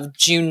of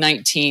June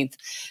 19th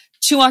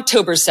to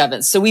October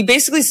 7th. So we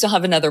basically still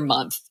have another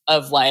month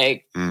of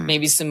like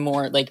maybe some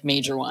more like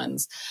major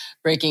ones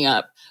breaking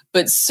up.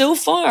 But so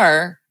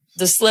far,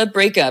 the celeb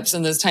breakups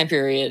in this time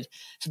period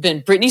have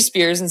been Britney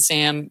Spears and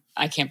Sam.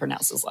 I can't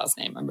pronounce his last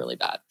name. I'm really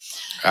bad.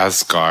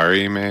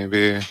 Asghari,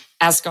 maybe.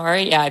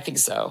 Asghari, yeah, I think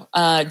so.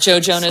 Joe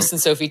Jonas and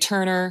Sophie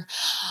Turner.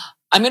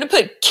 I'm going to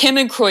put Kim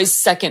and Kroy's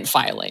second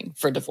filing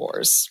for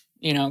divorce,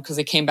 because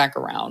they came back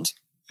around.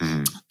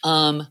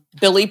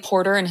 Billy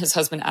Porter and his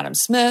husband, Adam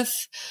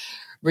Smith.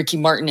 Ricky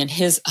Martin and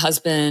his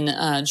husband,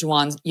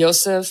 Juan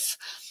Yosef.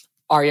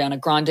 Ariana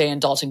Grande and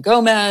Dalton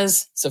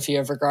Gomez.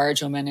 Sofia Vergara,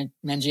 Joe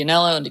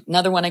Manganiello, and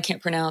another one I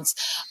can't pronounce.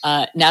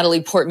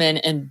 Natalie Portman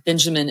and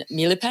Benjamin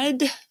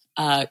Millepied.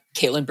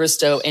 Caitlin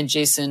Bristow and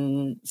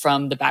Jason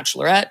from The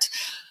Bachelorette.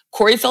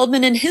 Corey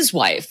Feldman and his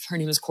wife, her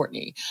name is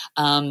Courtney.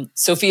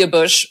 Sophia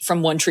Bush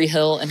from One Tree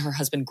Hill and her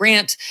husband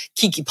Grant.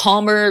 Keke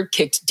Palmer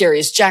kicked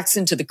Darius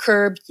Jackson to the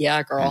curb.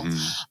 Yeah, girl.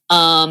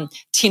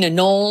 Tina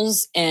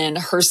Knowles and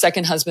her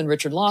second husband,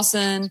 Richard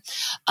Lawson.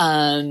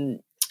 Latin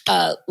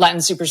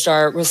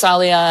superstar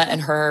Rosalia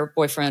and her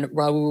boyfriend,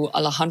 Raul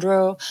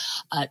Alejandro.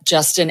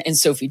 Justin and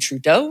Sophie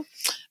Trudeau,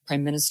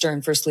 Prime Minister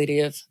and First Lady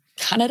of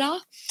Canada.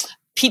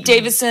 Pete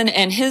Davidson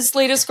and his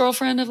latest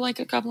girlfriend of like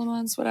a couple of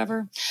months,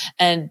 whatever.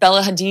 And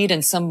Bella Hadid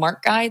and some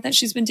Mark guy that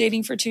she's been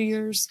dating for 2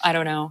 years. I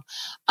don't know.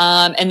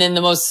 And then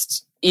the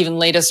most even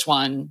latest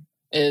one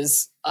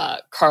is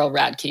Carl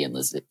Radke and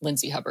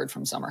Lindsay Hubbard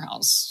from Summer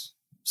House.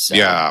 So,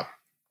 yeah.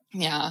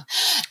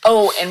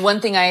 Oh, and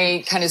one thing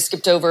I kind of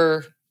skipped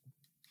over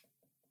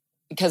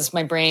because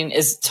my brain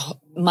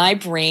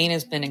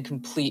has been in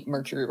complete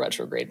Mercury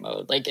retrograde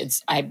mode. Like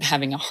I'm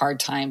having a hard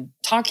time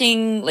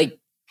talking, like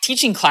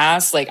teaching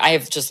class. Like I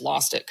have just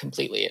lost it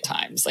completely at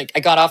times. Like I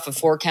got off a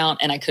 4 count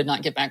and I could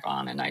not get back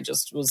on. And I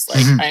just was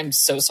like, I'm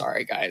so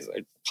sorry, guys.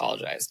 I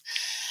apologize.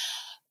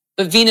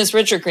 But Venus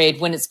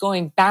retrograde, when it's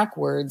going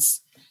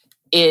backwards,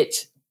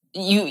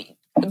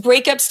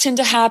 breakups tend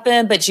to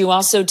happen, but you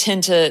also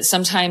tend to,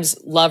 sometimes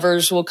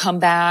lovers will come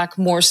back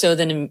more so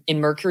than in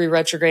Mercury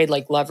retrograde,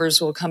 like lovers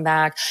will come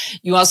back.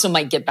 You also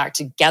might get back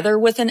together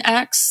with an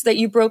ex that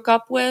you broke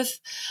up with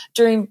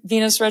during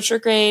Venus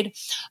retrograde.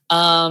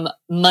 You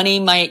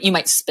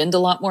might spend a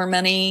lot more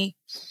money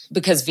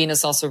because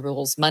Venus also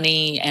rules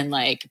money and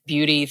like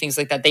beauty, things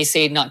like that. They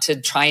say not to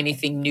try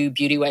anything new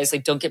beauty wise.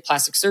 Like don't get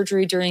plastic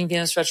surgery during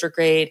Venus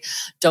retrograde.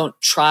 Don't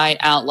try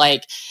out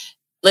like,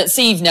 let's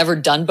say you've never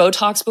done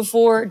Botox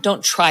before.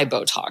 Don't try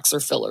Botox or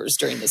fillers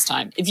during this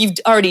time. If you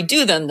already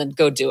do them, then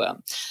go do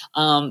them.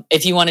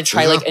 If you want to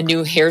try like a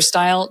new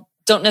hairstyle,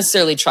 don't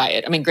necessarily try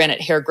it. I mean,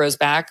 granted, hair grows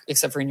back,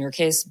 except for in your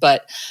case,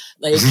 but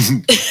like.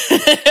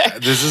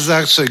 This is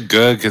actually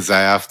good because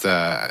I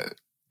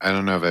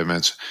don't know if I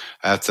mentioned,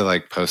 I have to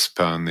like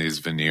postpone these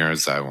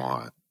veneers I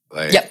want.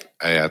 Like,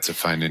 I had to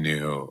find a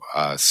new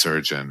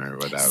surgeon or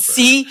whatever.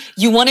 See,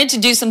 you wanted to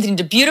do something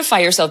to beautify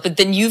yourself, but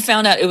then you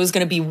found out it was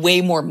going to be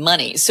way more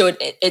money. So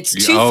it's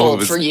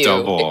twofold for you.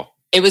 Double.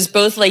 It was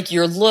both like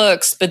your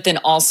looks, but then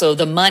also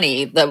the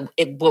money.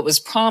 What was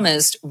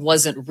promised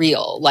wasn't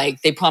real.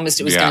 Like they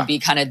promised it was going to be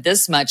kind of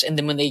this much, and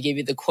then when they gave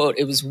you the quote,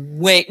 it was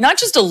not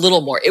just a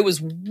little more. It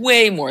was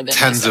way more than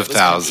tens of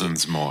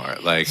thousands more.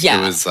 Like it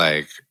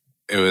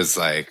was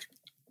like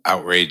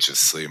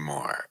outrageously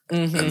more.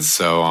 And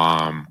so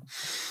I'm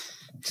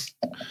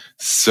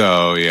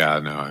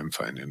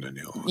finding a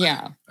new one.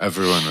 Yeah,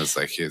 everyone was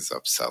like, he's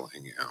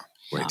upselling you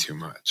way too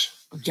much.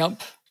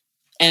 Yep.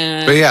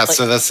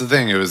 So that's the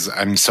thing.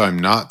 I'm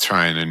not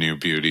trying a new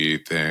beauty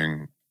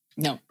thing.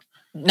 No,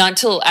 not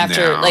till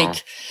after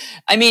not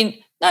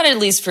at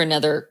least for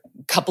another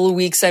couple of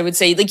weeks, I would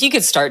say. Like you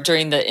could start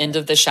during the end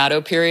of the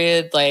shadow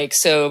period,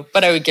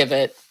 but I would give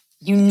it,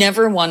 you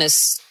never want to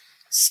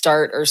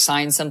start or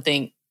sign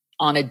something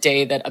on a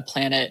day that a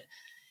planet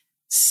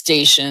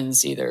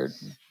stations either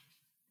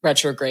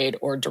retrograde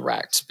or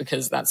direct,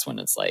 because that's when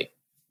it's like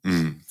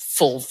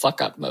full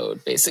fuck up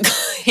mode, basically.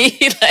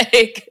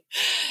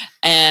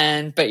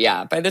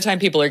 By the time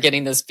people are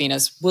getting this,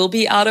 Venus will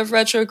be out of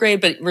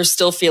retrograde, but we're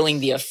still feeling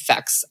the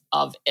effects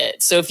of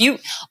it. So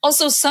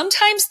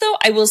sometimes though,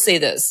 I will say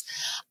this,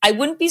 I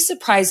wouldn't be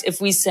surprised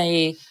if we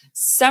say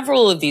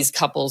several of these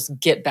couples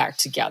get back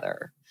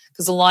together,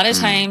 because a lot of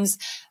times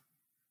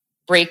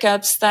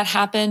breakups that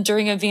happen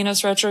during a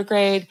Venus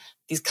retrograde,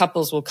 these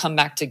couples will come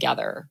back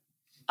together.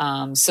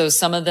 So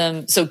some of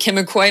them, Kim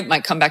and Coy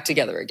might come back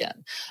together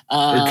again.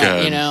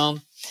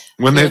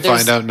 When they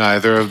find out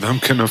neither of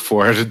them can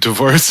afford a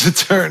divorce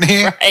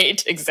attorney.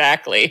 Right,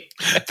 exactly.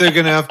 They're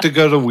going to have to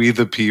go to We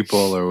the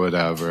People or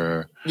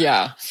whatever.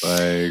 Yeah.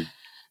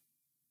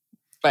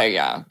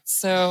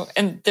 So,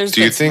 and there's...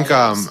 Do you think,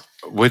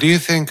 what do you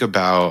think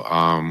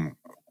about...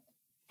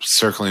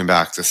 circling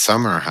back to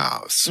Summer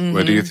House,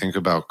 what do you think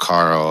about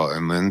Carl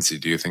and Lindsay?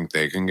 Do you think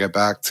they can get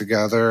back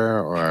together?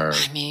 Or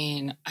I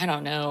mean, I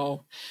don't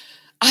know.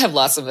 I have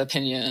lots of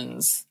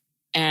opinions,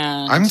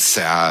 and I'm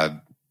sad.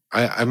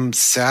 I'm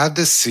sad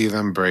to see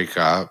them break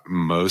up,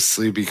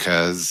 mostly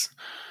because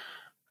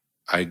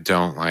I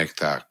don't like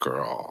that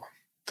girl.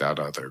 That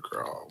other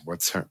girl.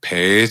 What's her?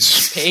 Paige?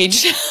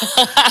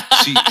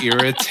 She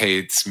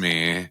irritates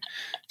me.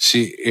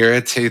 She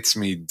irritates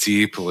me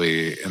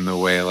deeply in the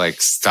way like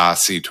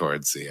Stassi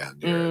towards the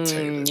end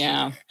irritated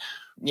me.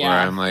 Where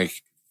I'm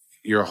like,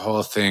 your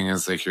whole thing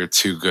is like, you're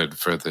too good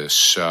for this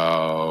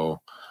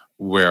show.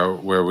 Where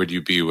would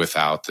you be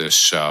without this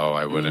show?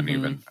 I wouldn't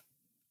even,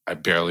 I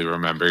barely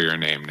remember your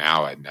name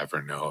now. I'd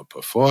never know it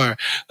before.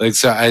 Like,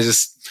 so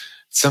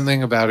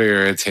something about her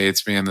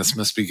irritates me, and this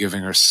must be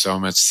giving her so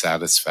much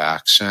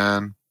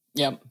satisfaction.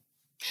 Yep.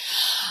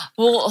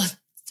 Well,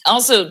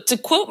 also to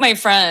quote my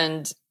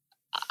friend,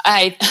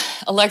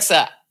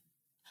 Alexa,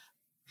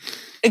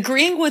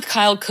 agreeing with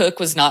Kyle Cook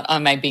was not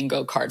on my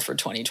bingo card for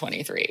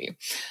 2023.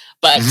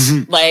 But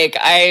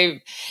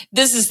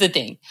this is the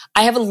thing.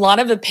 I have a lot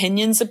of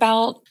opinions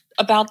about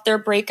about their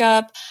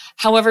breakup.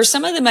 However,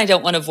 some of them I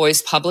don't want to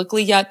voice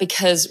publicly yet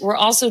because we're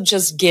also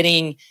just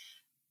getting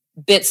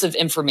bits of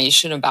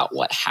information about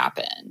what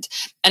happened.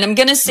 And I'm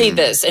going to say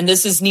this, and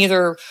this is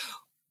neither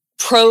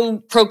pro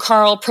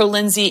Carl, pro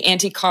Lindsay,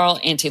 anti Carl,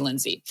 anti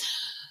Lindsay.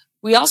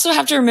 We also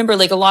have to remember,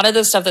 like, a lot of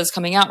the stuff that's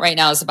coming out right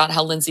now is about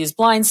how Lindsay is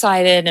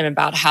blindsided and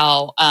about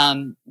how,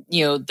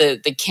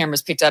 the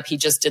cameras picked up. He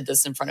just did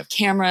this in front of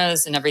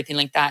cameras and everything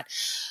like that.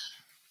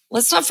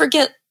 Let's not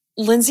forget,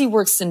 Lindsay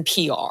works in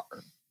PR.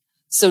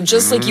 So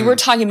just like you were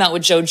talking about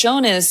with Joe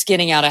Jonas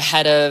getting out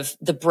ahead of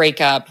the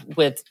breakup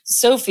with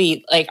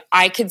Sophie, like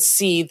I could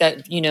see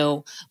that,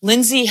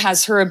 Lindsay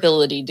has her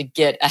ability to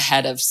get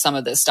ahead of some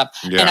of this stuff.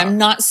 Yeah. And I'm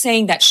not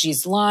saying that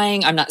she's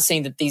lying. I'm not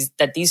saying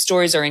that these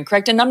stories are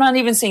incorrect. And I'm not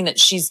even saying that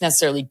she's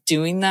necessarily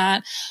doing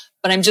that,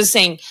 but I'm just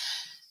saying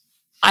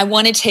I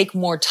want to take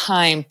more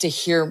time to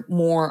hear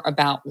more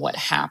about what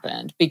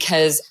happened,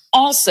 because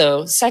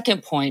also,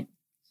 second point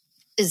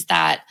is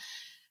that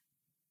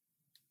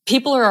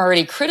people are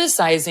already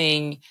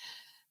criticizing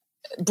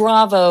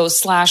Bravo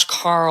 /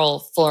 Carl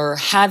for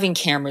having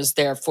cameras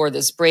there for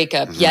this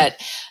breakup.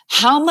 Yet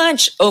how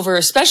much over,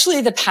 especially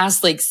the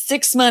past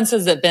 6 months,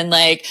 has it been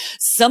like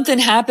something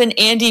happened,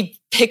 Andy,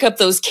 pick up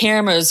those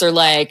cameras, or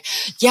like,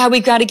 yeah, we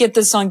got to get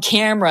this on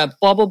camera,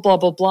 blah, blah, blah,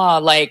 blah, blah.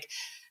 Like,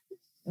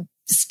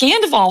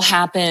 Scandival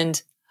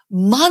happened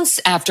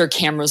months after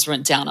cameras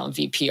went down on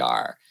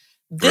VPR.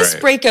 This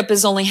breakup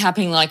is only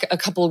happening like a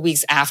couple of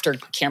weeks after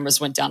cameras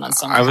went down on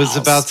Summer House. I was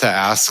about to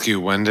ask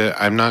you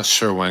I'm not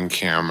sure when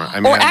camera. I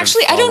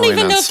don't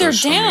even know if they're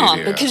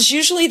down because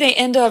usually they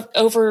end up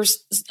over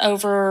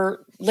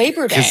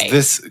Labor Day. I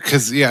was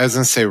going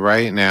to say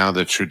right now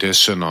the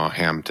traditional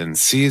Hampton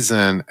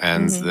season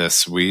ends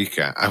this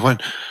weekend.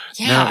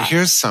 Now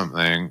here's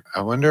something.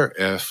 I wonder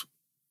if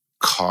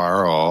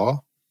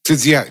Carl,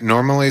 because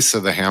normally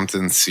the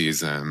Hampton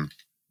season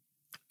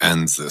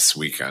ends this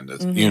weekend,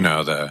 and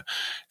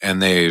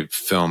they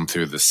film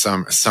through the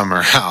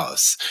summer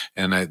house,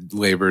 and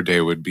Labor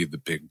Day would be the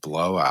big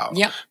blowout.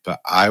 Yep.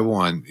 But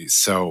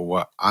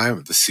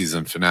the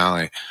season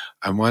finale,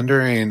 I'm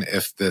wondering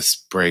if this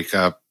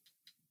breakup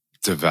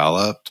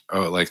developed,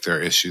 or like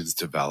their issues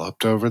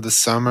developed over the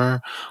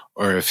summer,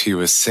 or if he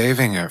was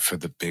saving it for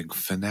the big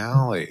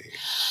finale.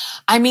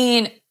 I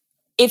mean,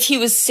 if he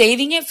was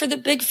saving it for the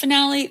big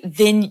finale,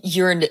 then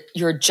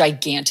you're a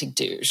gigantic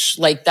douche.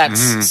 Like, that's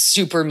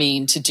super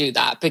mean to do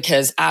that,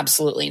 because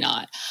absolutely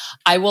not.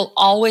 I will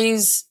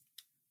always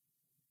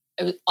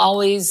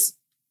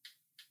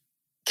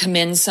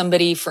commend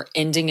somebody for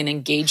ending an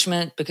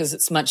engagement, because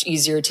it's much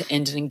easier to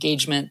end an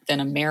engagement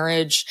than a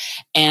marriage.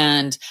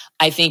 And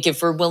I think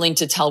if we're willing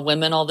to tell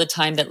women all the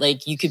time that,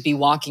 like, you could be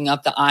walking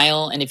up the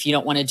aisle, and if you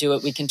don't want to do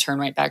it, we can turn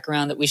right back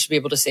around, that we should be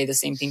able to say the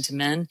same thing to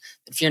men.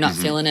 If you're not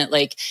feeling it,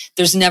 like,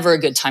 there's never a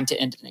good time to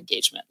end an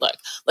engagement. Look,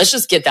 let's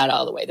just get that out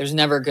of the way. There's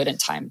never a good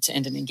time to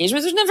end an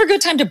engagement. There's never a good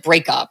time to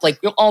break up. Like,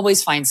 you'll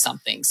always find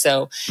something.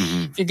 So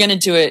if you're going to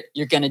do it,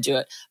 you're going to do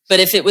it.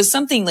 But if it was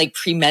something like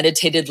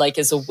premeditated, like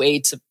as a way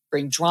to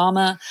bring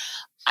drama,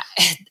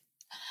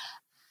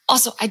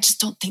 I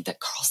just don't think that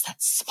Carl's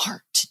that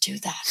smart to do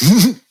that.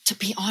 To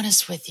be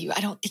honest with you,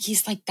 I don't think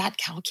he's like that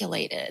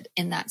calculated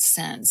in that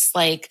sense,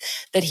 like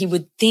that he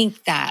would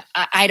think that.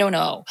 I don't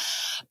know.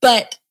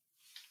 But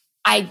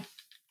I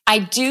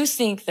do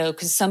think, though,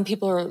 because some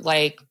people are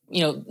like,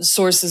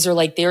 sources are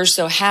like, they're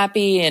so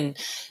happy, and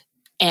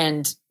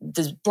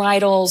the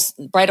bridal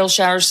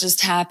showers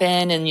just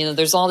happen, and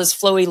there's all this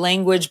flowy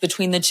language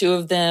between the two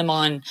of them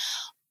on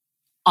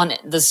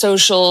the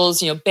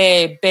socials,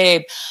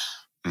 babe.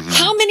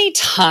 How many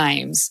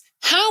times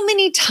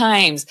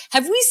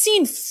have we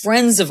seen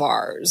friends of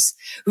ours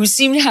who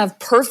seem to have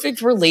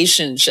perfect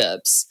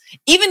relationships,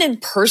 even in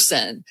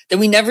person, that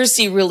we never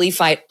see really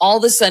fight? All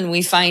of a sudden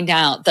we find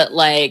out that,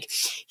 like,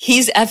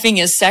 he's effing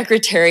his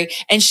secretary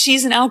and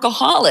she's an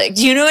alcoholic.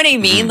 Do you know what I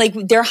mean? Like,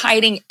 they're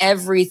hiding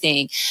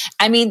everything.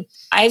 I mean,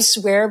 I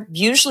swear,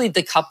 usually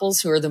the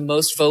couples who are the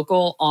most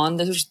vocal on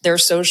their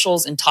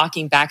socials and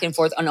talking back and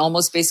forth and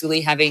almost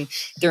basically having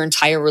their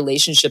entire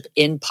relationship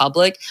in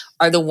public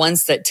are the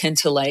ones that tend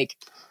to, like,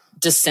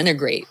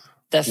 disintegrate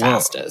the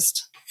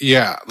fastest.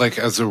 Yeah, like,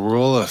 as a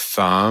rule of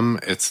thumb,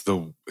 it's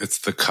the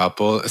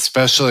couple,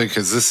 especially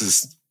because this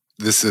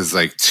is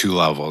like two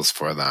levels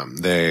for them.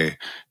 They,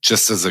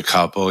 just as a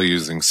couple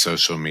using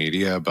social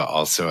media, but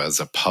also as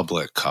a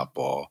public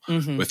couple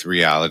with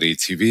reality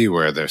TV,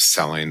 where they're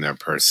selling their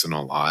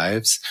personal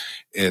lives.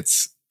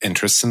 It's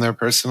interest in their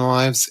personal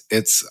lives.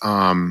 It's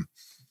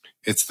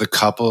the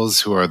couples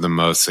who are the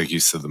most, like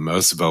you said, the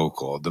most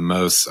vocal, the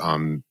most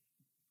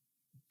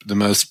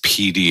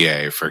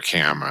PDA for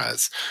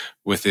cameras,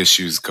 with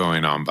issues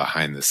going on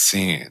behind the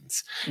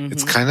scenes.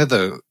 It's kind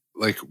of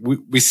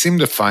we seem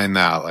to find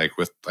that, like,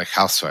 with like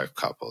housewife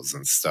couples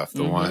and stuff.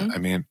 The one, I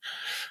mean,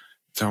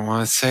 don't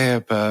want to say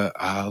it, but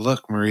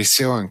look,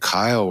 Mauricio and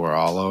Kyle were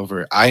all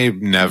over. I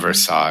never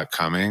saw it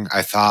coming.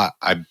 I thought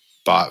I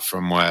bought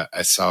from what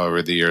I saw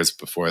over the years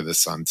before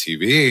this on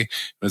TV. It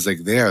was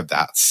like, they are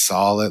that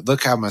solid.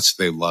 Look how much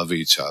they love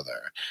each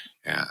other,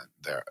 and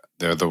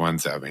they're the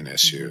ones having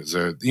issues,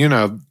 or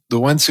the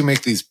ones who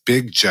make these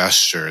big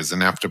gestures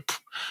and have to.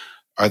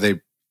 Are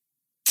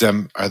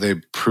they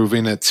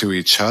proving it to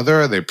each other?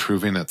 Or are they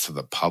proving it to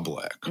the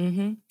public?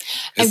 Mm-hmm.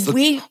 And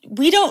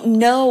we don't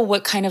know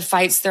what kind of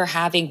fights they're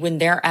having when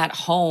they're at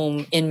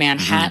home in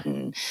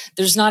Manhattan. Mm-hmm.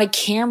 There's not a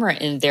camera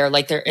in there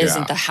like there is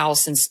in the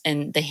house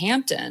in the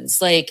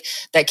Hamptons, like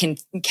that can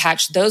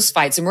catch those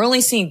fights. And we're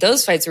only seeing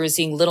those fights, or we're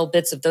seeing little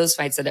bits of those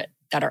fights that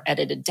are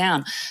edited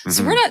down. Mm-hmm.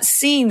 So we're not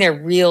seeing their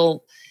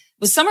real.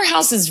 Well, Summer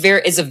House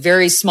is a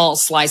very small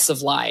slice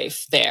of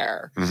life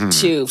there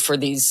too for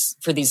these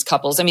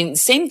couples. I mean,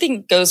 same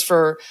thing goes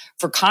for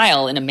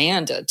Kyle and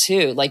Amanda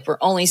too. Like we're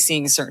only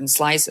seeing certain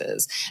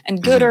slices,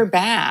 and good or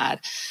bad.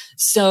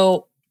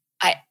 So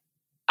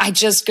I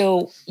just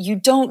go, you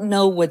don't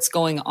know what's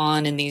going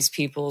on in these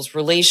people's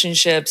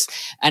relationships,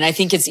 and I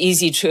think it's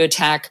easy to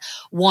attack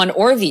one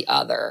or the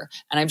other.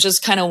 And I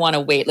just kind of want to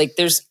wait. Like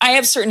I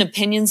have certain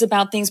opinions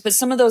about things, but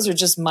some of those are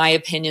just my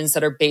opinions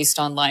that are based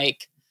on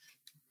like.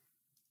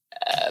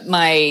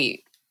 My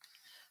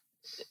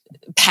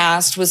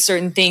past with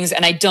certain things,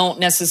 and I don't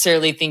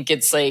necessarily think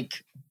it's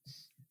like,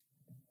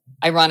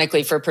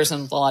 ironically, for a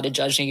person with a lot of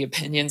judging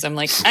opinions, I'm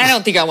like, I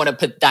don't think I want to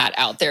put that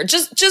out there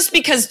just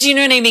because, do you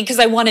know what I mean? Because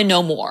I want to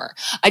know more.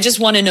 I just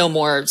want to know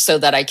more so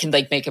that I can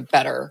like make a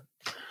better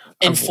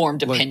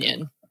informed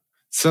opinion.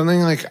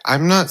 Something like,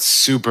 I'm not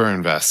super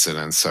invested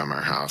in Summer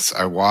House.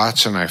 I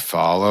watch and I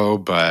follow,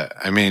 but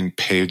I mean,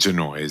 Paige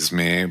annoys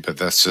me, but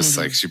that's just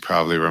like, she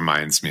probably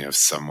reminds me of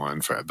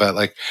someone but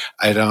like,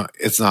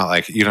 it's not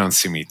like you don't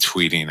see me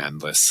tweeting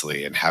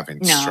endlessly and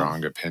having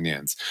strong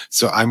opinions.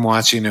 So I'm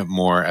watching it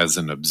more as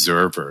an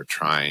observer,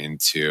 trying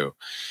to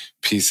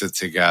piece it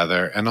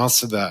together. And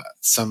also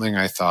something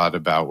I thought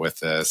about with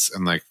this,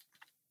 and like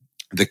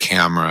the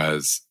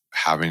cameras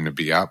having to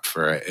be up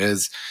for it,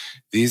 is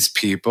these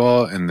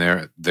people in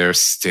their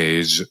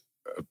stage of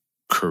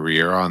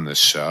career on the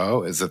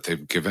show is that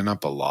they've given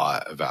up a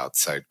lot of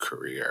outside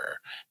career,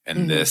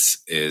 and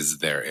this is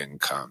their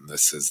income.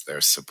 This is their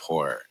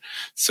support.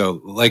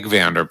 So like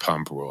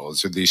Vanderpump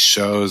Rules, or these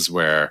shows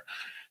where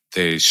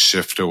they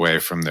shift away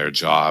from their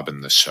job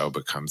and the show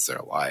becomes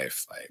their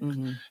life.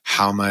 Like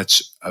how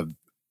much of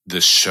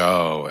the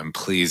show and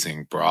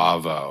pleasing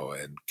Bravo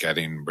and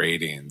getting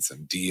ratings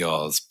and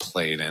deals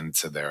played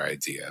into their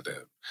idea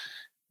to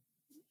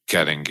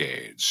get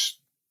engaged.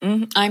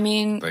 I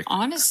mean, like,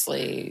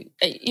 honestly,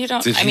 you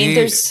don't. I mean,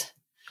 there's.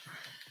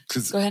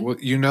 Go ahead.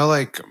 Well,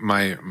 like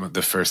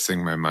the first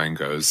thing my mind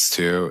goes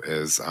to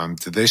is,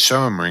 did they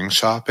show him ring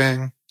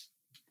shopping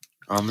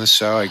on the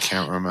show? I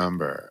can't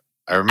remember.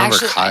 I remember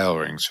Kyle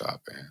ring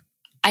shopping.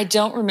 I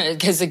don't remember,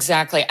 because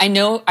exactly.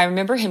 I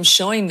remember him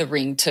showing the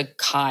ring to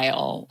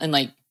Kyle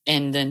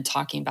and then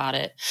talking about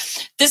it.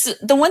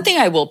 The one thing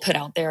I will put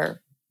out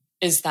there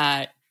is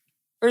that,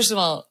 first of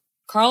all,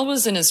 Carl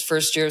was in his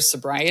first year of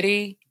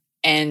sobriety,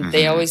 and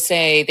they always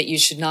say that you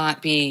should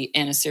not be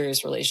in a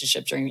serious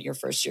relationship during your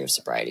first year of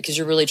sobriety because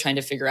you're really trying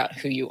to figure out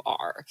who you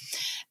are.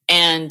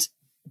 And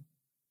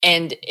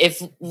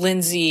if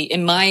Lindsay,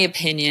 in my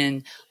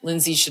opinion,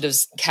 Lindsay should have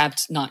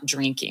kept not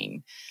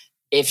drinking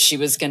if she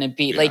was going to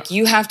be like,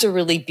 you have to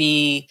really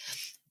be,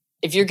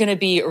 if you're going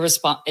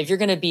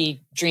to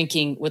be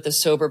drinking with a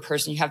sober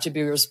person, you have to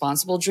be a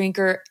responsible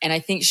drinker. And I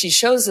think she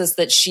shows us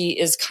that she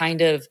is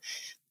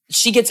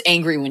she gets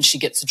angry when she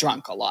gets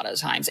drunk a lot of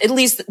times, at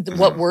least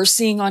what we're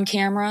seeing on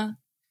camera,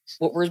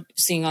 what we're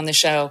seeing on the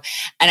show.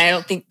 And I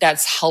don't think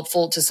that's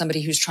helpful to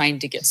somebody who's trying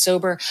to get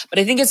sober, but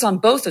I think it's on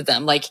both of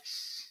them. Like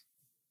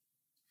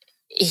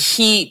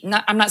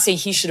I'm not saying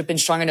he should have been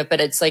strong enough,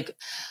 but it's like,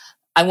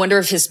 I wonder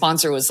if his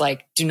sponsor was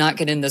like, do not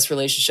get in this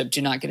relationship.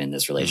 Do not get in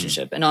this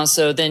relationship. And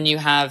also then you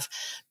have,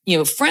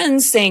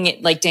 friends saying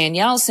it, like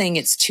Danielle saying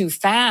it's too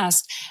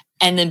fast,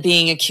 and then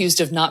being accused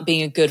of not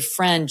being a good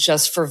friend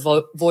just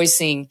for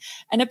voicing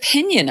an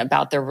opinion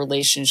about their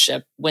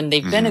relationship when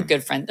they've been a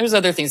good friend. There's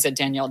other things that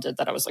Danielle did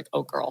that I was like,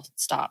 oh girl,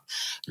 stop.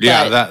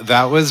 Yeah,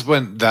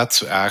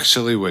 that's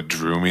actually what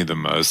drew me the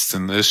most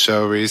in this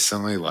show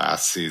recently.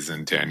 Last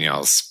season,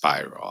 Danielle's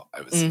spiral.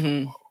 I was like,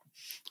 whoa.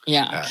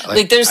 Yeah.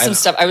 Like there's some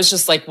stuff I was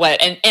just like, what?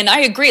 And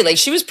I agree. Like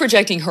she was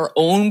projecting her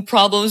own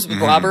problems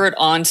with Robert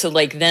onto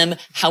like them.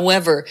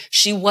 However,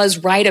 she was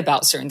right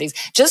about certain things.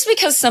 Just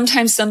because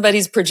sometimes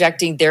somebody's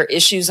projecting their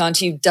issues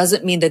onto you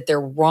doesn't mean that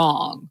they're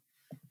wrong.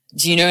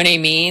 Do you know what I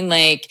mean?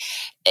 Like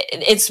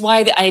it's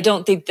why I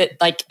don't think that,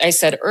 like I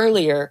said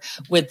earlier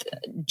with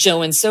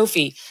Joe and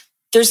Sophie,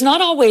 there's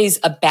not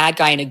always a bad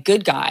guy and a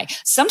good guy.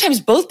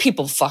 Sometimes both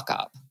people fuck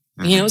up.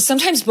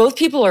 Sometimes both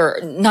people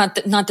are not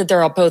that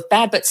they're all both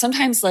bad, but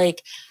sometimes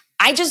like,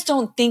 I just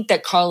don't think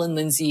that Carl and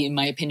Lindsay, in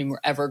my opinion,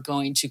 were ever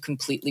going to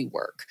completely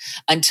work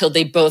until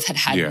they both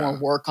had more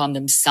work on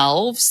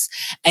themselves.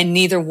 And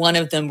neither one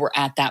of them were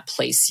at that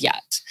place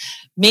yet.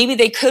 Maybe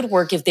they could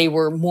work if they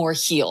were more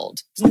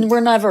healed. We're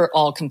never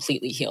all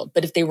completely healed,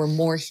 but if they were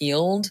more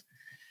healed,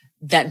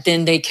 that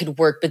then they could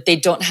work, but they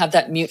don't have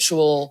that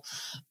mutual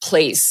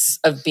place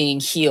of being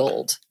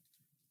healed.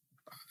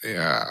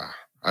 Yeah.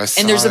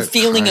 And there's a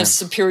feeling of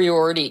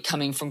superiority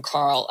coming from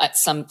Carl at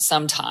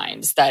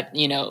sometimes that,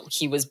 you know,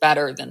 he was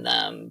better than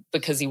them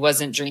because he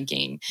wasn't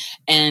drinking.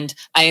 And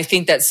I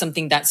think that's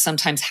something that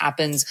sometimes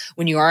happens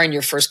when you are in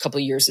your first couple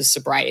of years of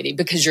sobriety,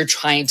 because you're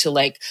trying to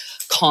like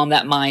calm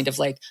that mind of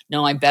like,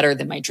 no, I'm better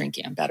than my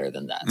drinking. I'm better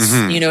than this.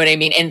 Mm-hmm. You know what I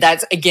mean? And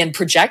that's, again,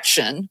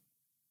 projection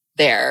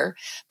there,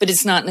 but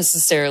it's not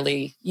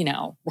necessarily, you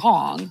know,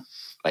 wrong.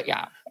 But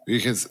yeah.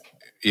 Because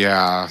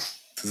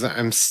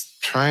I'm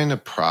trying to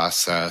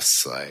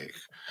process, like,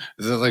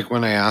 is it like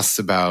when I asked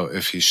about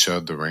if he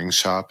showed the ring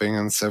shopping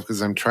and stuff,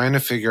 because I'm trying to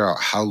figure out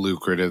how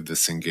lucrative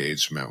this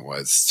engagement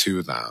was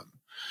to them.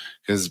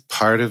 Because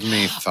part of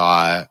me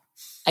thought,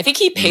 I think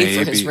he paid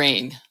for his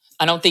ring.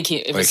 I don't think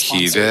it was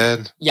sponsored. He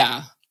did?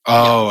 Yeah.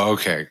 Oh,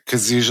 okay.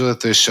 Because usually if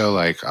they show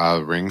like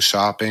ring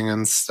shopping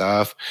and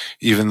stuff,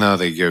 even though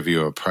they give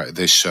you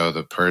they show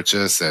the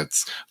purchase,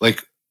 it's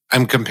like,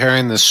 I'm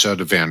comparing this show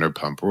to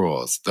Vanderpump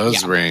Rules.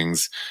 Those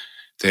rings,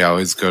 they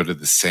always go to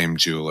the same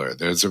jeweler.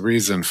 There's a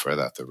reason for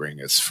that. The ring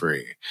is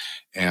free.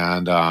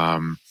 And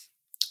I'm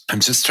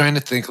just trying to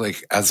think,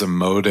 like, as a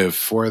motive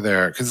for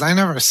because I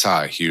never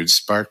saw a huge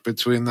spark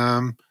between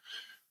them.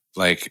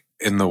 Like,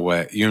 in the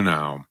way, you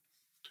know,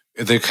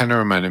 they kind of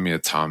reminded me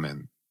of Tom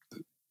and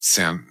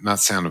not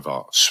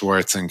Sandoval,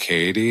 Schwartz and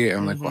Katie.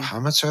 I'm like, well, how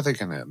much are they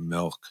going to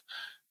milk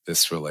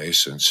this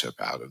relationship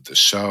out of the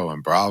show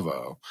and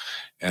Bravo?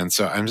 And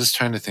so I'm just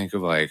trying to think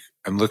of, like,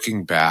 I'm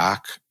looking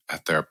back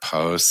at their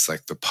posts,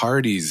 like the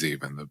parties,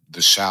 even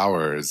the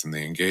showers and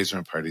the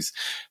engagement parties,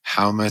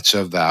 how much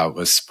of that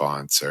was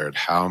sponsored,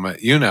 how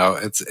much, you know,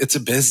 it's a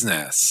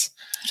business.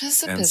 It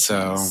is a business.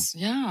 So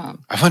yeah.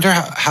 I wonder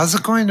how's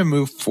it going to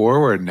move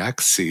forward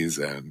next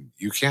season?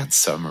 You can't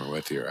summer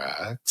with your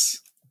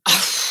ex.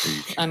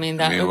 I mean,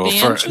 that would be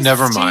interesting.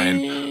 Never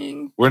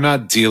mind. We're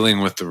not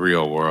dealing with the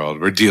real world.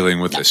 We're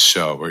dealing with a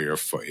show where you're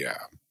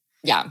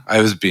Yeah.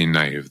 I was being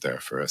naive there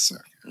for a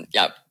second.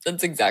 Yep.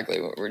 That's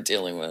exactly what we're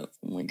dealing with.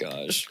 Oh my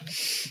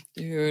gosh.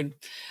 Dude.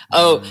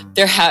 Oh,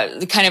 they're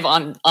kind of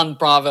on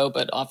Bravo,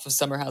 but off of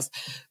Summer House.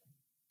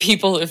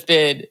 People have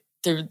been,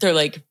 they're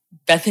like,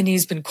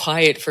 Bethany's been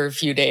quiet for a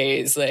few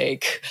days.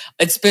 Like,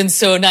 it's been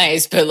so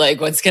nice, but like,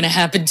 what's going to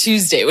happen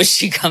Tuesday when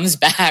she comes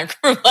back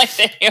from like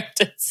the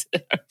Hamptons?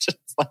 Just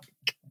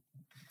like,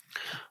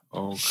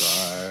 oh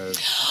God.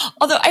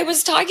 Although I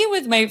was talking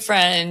with my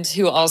friend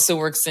who also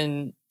works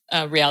in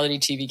reality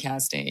TV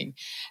casting,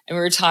 and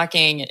we were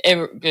talking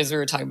because we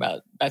were talking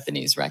about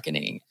Bethany's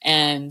Reckoning,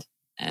 and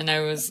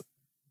I was,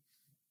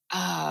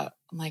 I'm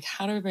like,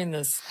 how do I bring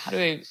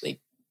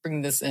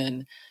this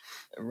in?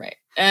 Right.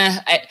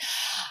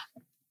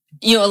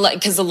 You know, like,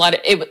 because a lot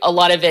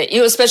of it, you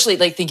know, especially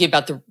like thinking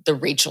about the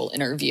Rachel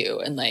interview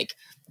and like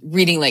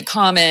reading like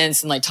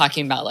comments and like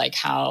talking about like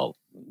how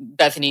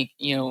Bethany,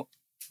 you know,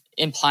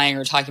 implying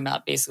or talking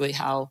about basically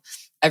how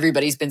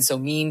everybody's been so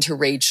mean to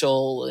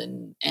Rachel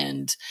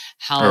and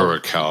how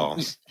Raquel,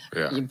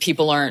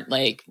 people aren't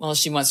like, well,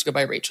 she wants to go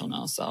by Rachel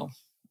now, so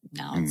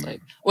now it's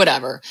like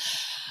whatever.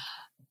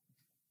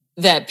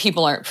 That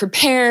people aren't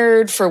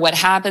prepared for what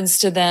happens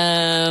to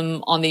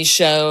them on these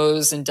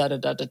shows and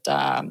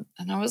da-da-da-da-da.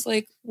 And I was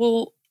like,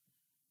 well,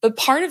 but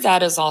part of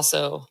that is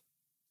also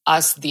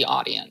us, the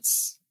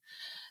audience.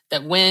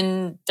 That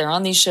when they're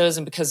on these shows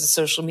and because of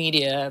social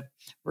media,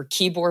 we're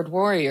keyboard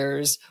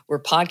warriors,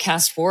 we're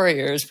podcast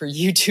warriors, we're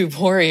YouTube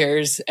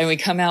warriors, and we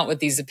come out with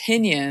these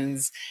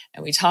opinions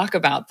and we talk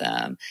about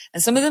them.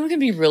 And some of them can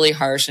be really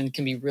harsh and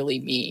can be really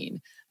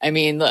mean. I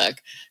mean,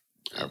 look,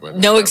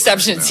 no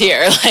exceptions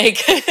here.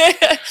 Like,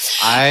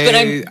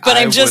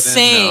 I'm just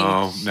saying,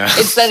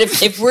 it's that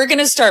if we're going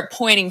to start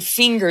pointing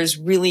fingers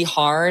really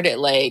hard at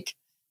like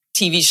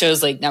TV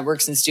shows, like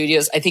networks and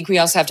studios, I think we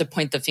also have to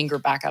point the finger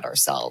back at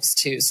ourselves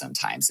too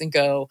sometimes and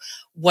go,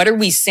 what are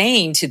we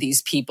saying to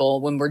these people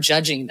when we're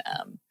judging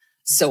them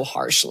so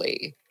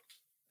harshly?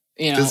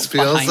 You know, this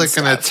feels like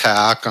an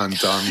attack on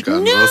Dom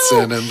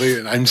Gunvalson and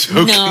Lee. I'm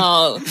joking.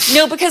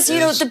 No, because you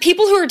know the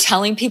people who are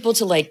telling people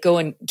to like go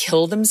and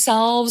kill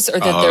themselves, or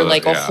that they're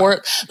like a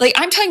horror. Like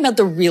I'm talking about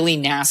the really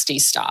nasty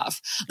stuff.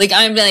 Like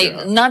I'm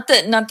like not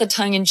the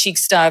tongue in cheek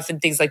stuff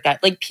and things like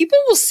that. Like people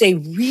will say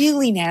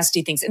really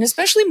nasty things, and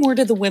especially more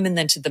to the women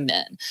than to the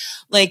men.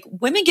 Like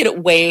women get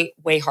it way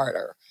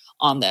harder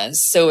on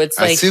this. So it's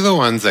like, I see the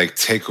ones like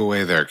take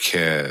away their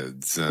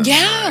kids and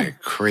like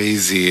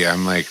crazy.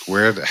 I'm like,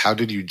 how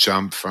did you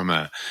jump from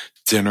a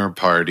dinner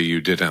party you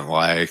didn't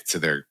like to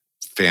their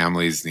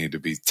families need to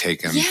be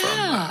taken from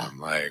them?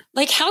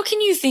 Like how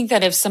can you think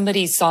that if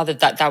somebody saw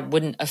that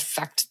wouldn't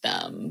affect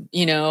them?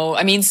 You know,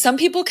 I mean, some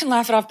people can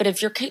laugh it off, but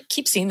if you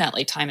keep seeing that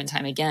like time and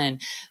time again.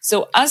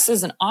 So us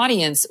as an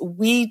audience,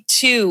 we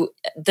too,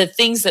 the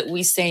things that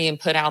we say and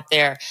put out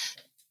there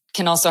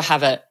can also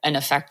have an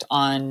effect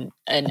on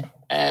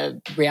a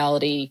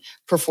reality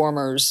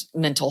performer's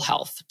mental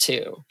health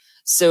too.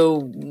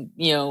 So,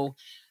 you know,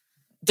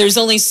 there's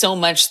only so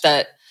much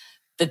that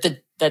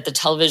the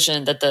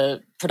television, that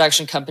the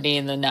production company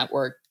and the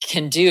network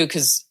can do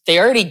because they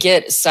already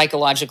get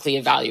psychologically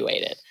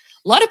evaluated.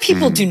 A lot of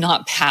people do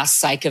not pass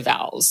psych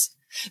evals.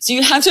 So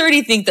you have to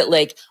already think that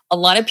like a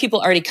lot of people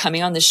already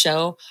coming on the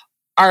show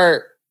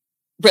are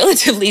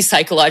relatively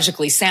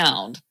psychologically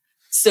sound.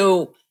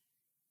 So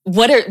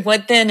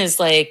what then is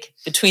like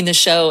between the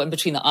show and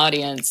between the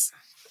audience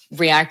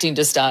reacting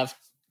to stuff,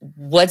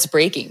 what's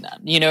breaking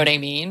them? You know what I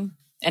mean?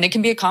 And it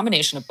can be a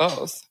combination of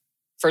both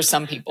for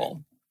some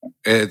people.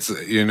 It's,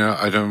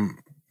 I don't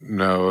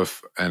know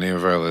if any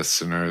of our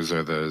listeners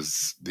are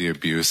the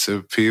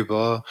abusive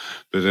people,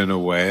 but in a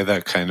way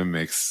that kind of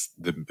makes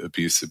the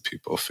abusive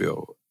people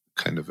feel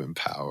kind of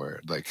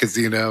empowered. Like, cause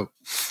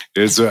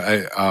here's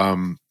what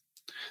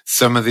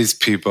some of these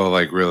people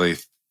like really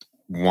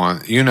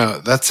want,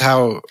 that's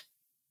how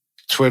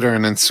Twitter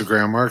and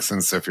Instagram works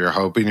and stuff. You're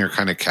hoping you're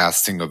kind of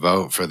casting a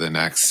vote for the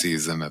next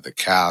season of the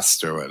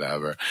cast or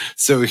whatever.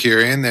 So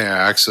hearing they're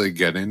actually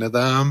getting to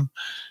them,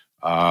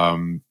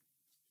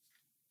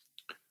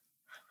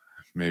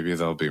 maybe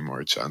they'll be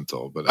more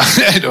gentle, but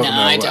I don't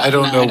know. I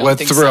don't know what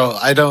thrill. So.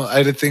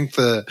 I think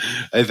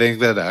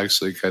that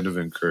actually kind of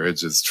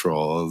encourages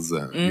trolls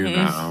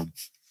and,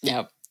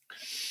 Yep.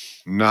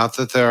 Not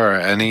that there are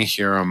any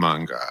here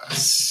among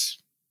us.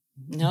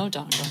 No,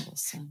 Don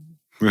Rumbleson.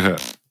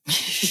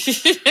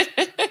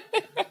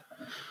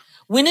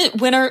 When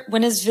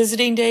is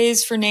visiting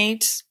days for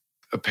Nate?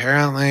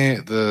 Apparently,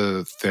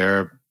 the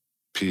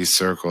therapy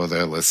circle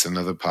that listen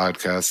to the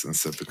podcast and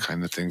said the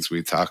kind of things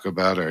we talk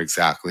about are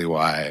exactly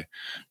why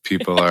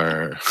people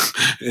are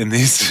in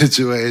these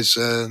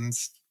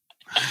situations.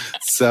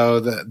 So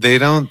they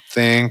don't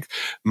think,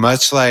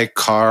 much like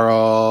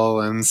Carl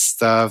and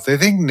stuff, they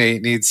think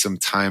Nate needs some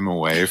time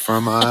away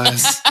from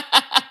us.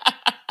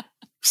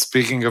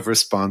 Speaking of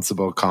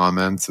responsible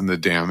comments and the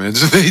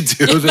damage they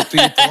do to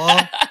people.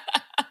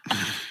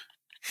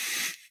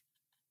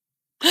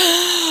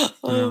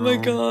 Oh my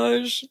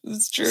gosh,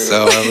 it's true.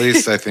 So at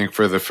least I think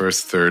for the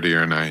first 30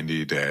 or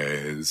 90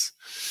 days,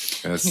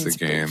 that's the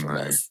game.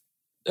 Like,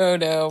 oh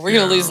no, we're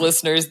going to lose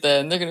listeners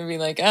then. They're going to be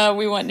like, oh,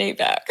 we want Nate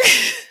back.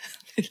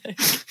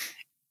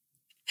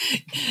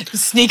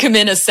 Sneak him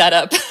in a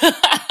setup.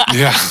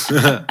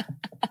 Yeah.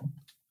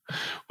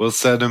 We'll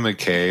send him a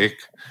cake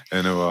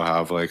and it will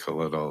have like a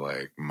little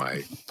like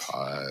mic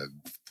pod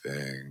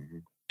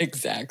thing.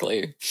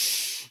 Exactly.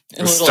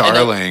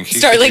 Starlink.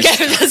 Starlink,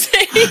 I was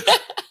saying.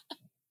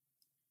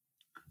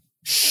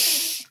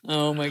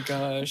 Oh my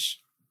gosh.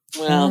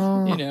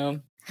 Well,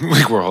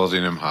 like we're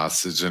holding him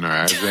hostage in our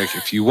eyes. Like,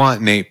 if you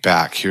want Nate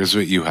back, here's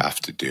what you have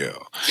to do.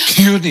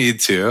 You need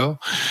to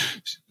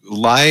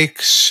like,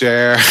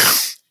 share.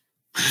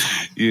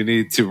 You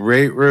need to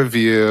rate,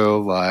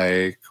 review,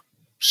 like,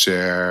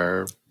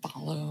 share,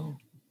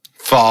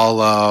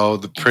 follow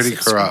the Pretty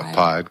Corrupt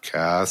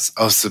podcast.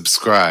 Oh,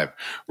 subscribe,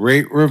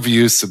 rate,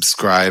 review,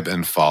 subscribe,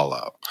 and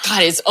follow.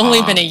 God, it's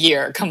only been a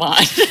year. Come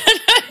on.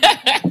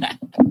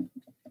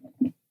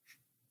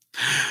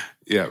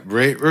 Yeah,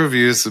 rate,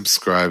 review,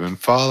 subscribe, and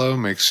follow.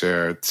 Make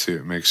sure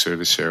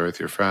to share with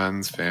your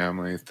friends,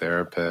 family,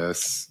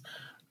 therapists,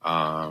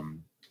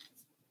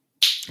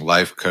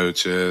 life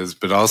coaches,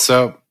 but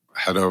also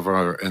head over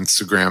our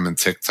Instagram and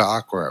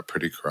TikTok. We're at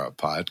Pretty Corrupt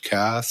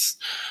Podcast.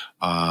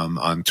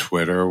 On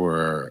Twitter,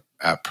 we're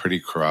at Pretty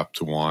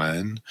Corrupt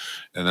 1.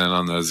 And then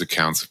on those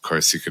accounts, of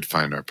course, you could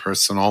find our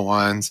personal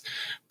ones.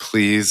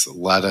 Please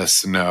let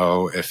us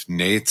know if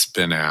Nate's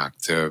been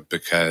active,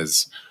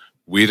 because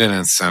we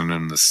didn't send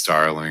him the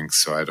Starlink,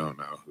 so I don't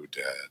know who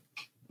did.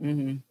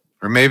 Mm-hmm.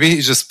 Or maybe he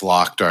just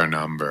blocked our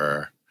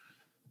number.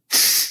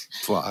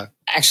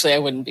 Actually, I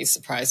wouldn't be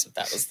surprised if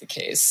that was the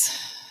case.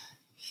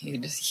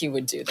 He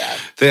would do that.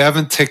 They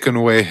haven't taken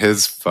away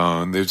his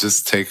phone. They've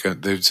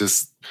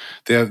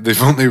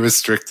only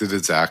restricted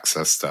his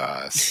access to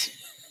us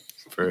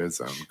for his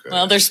own good.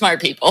 Well, they're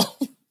smart people.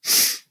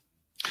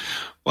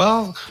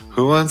 Well,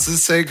 who wants to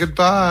say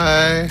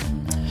goodbye?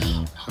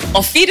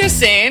 Auf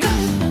Wiedersehen.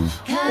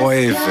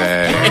 Oy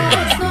vey.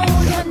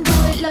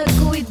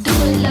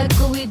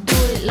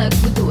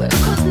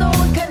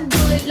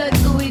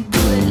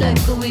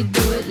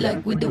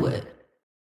 Like we do it.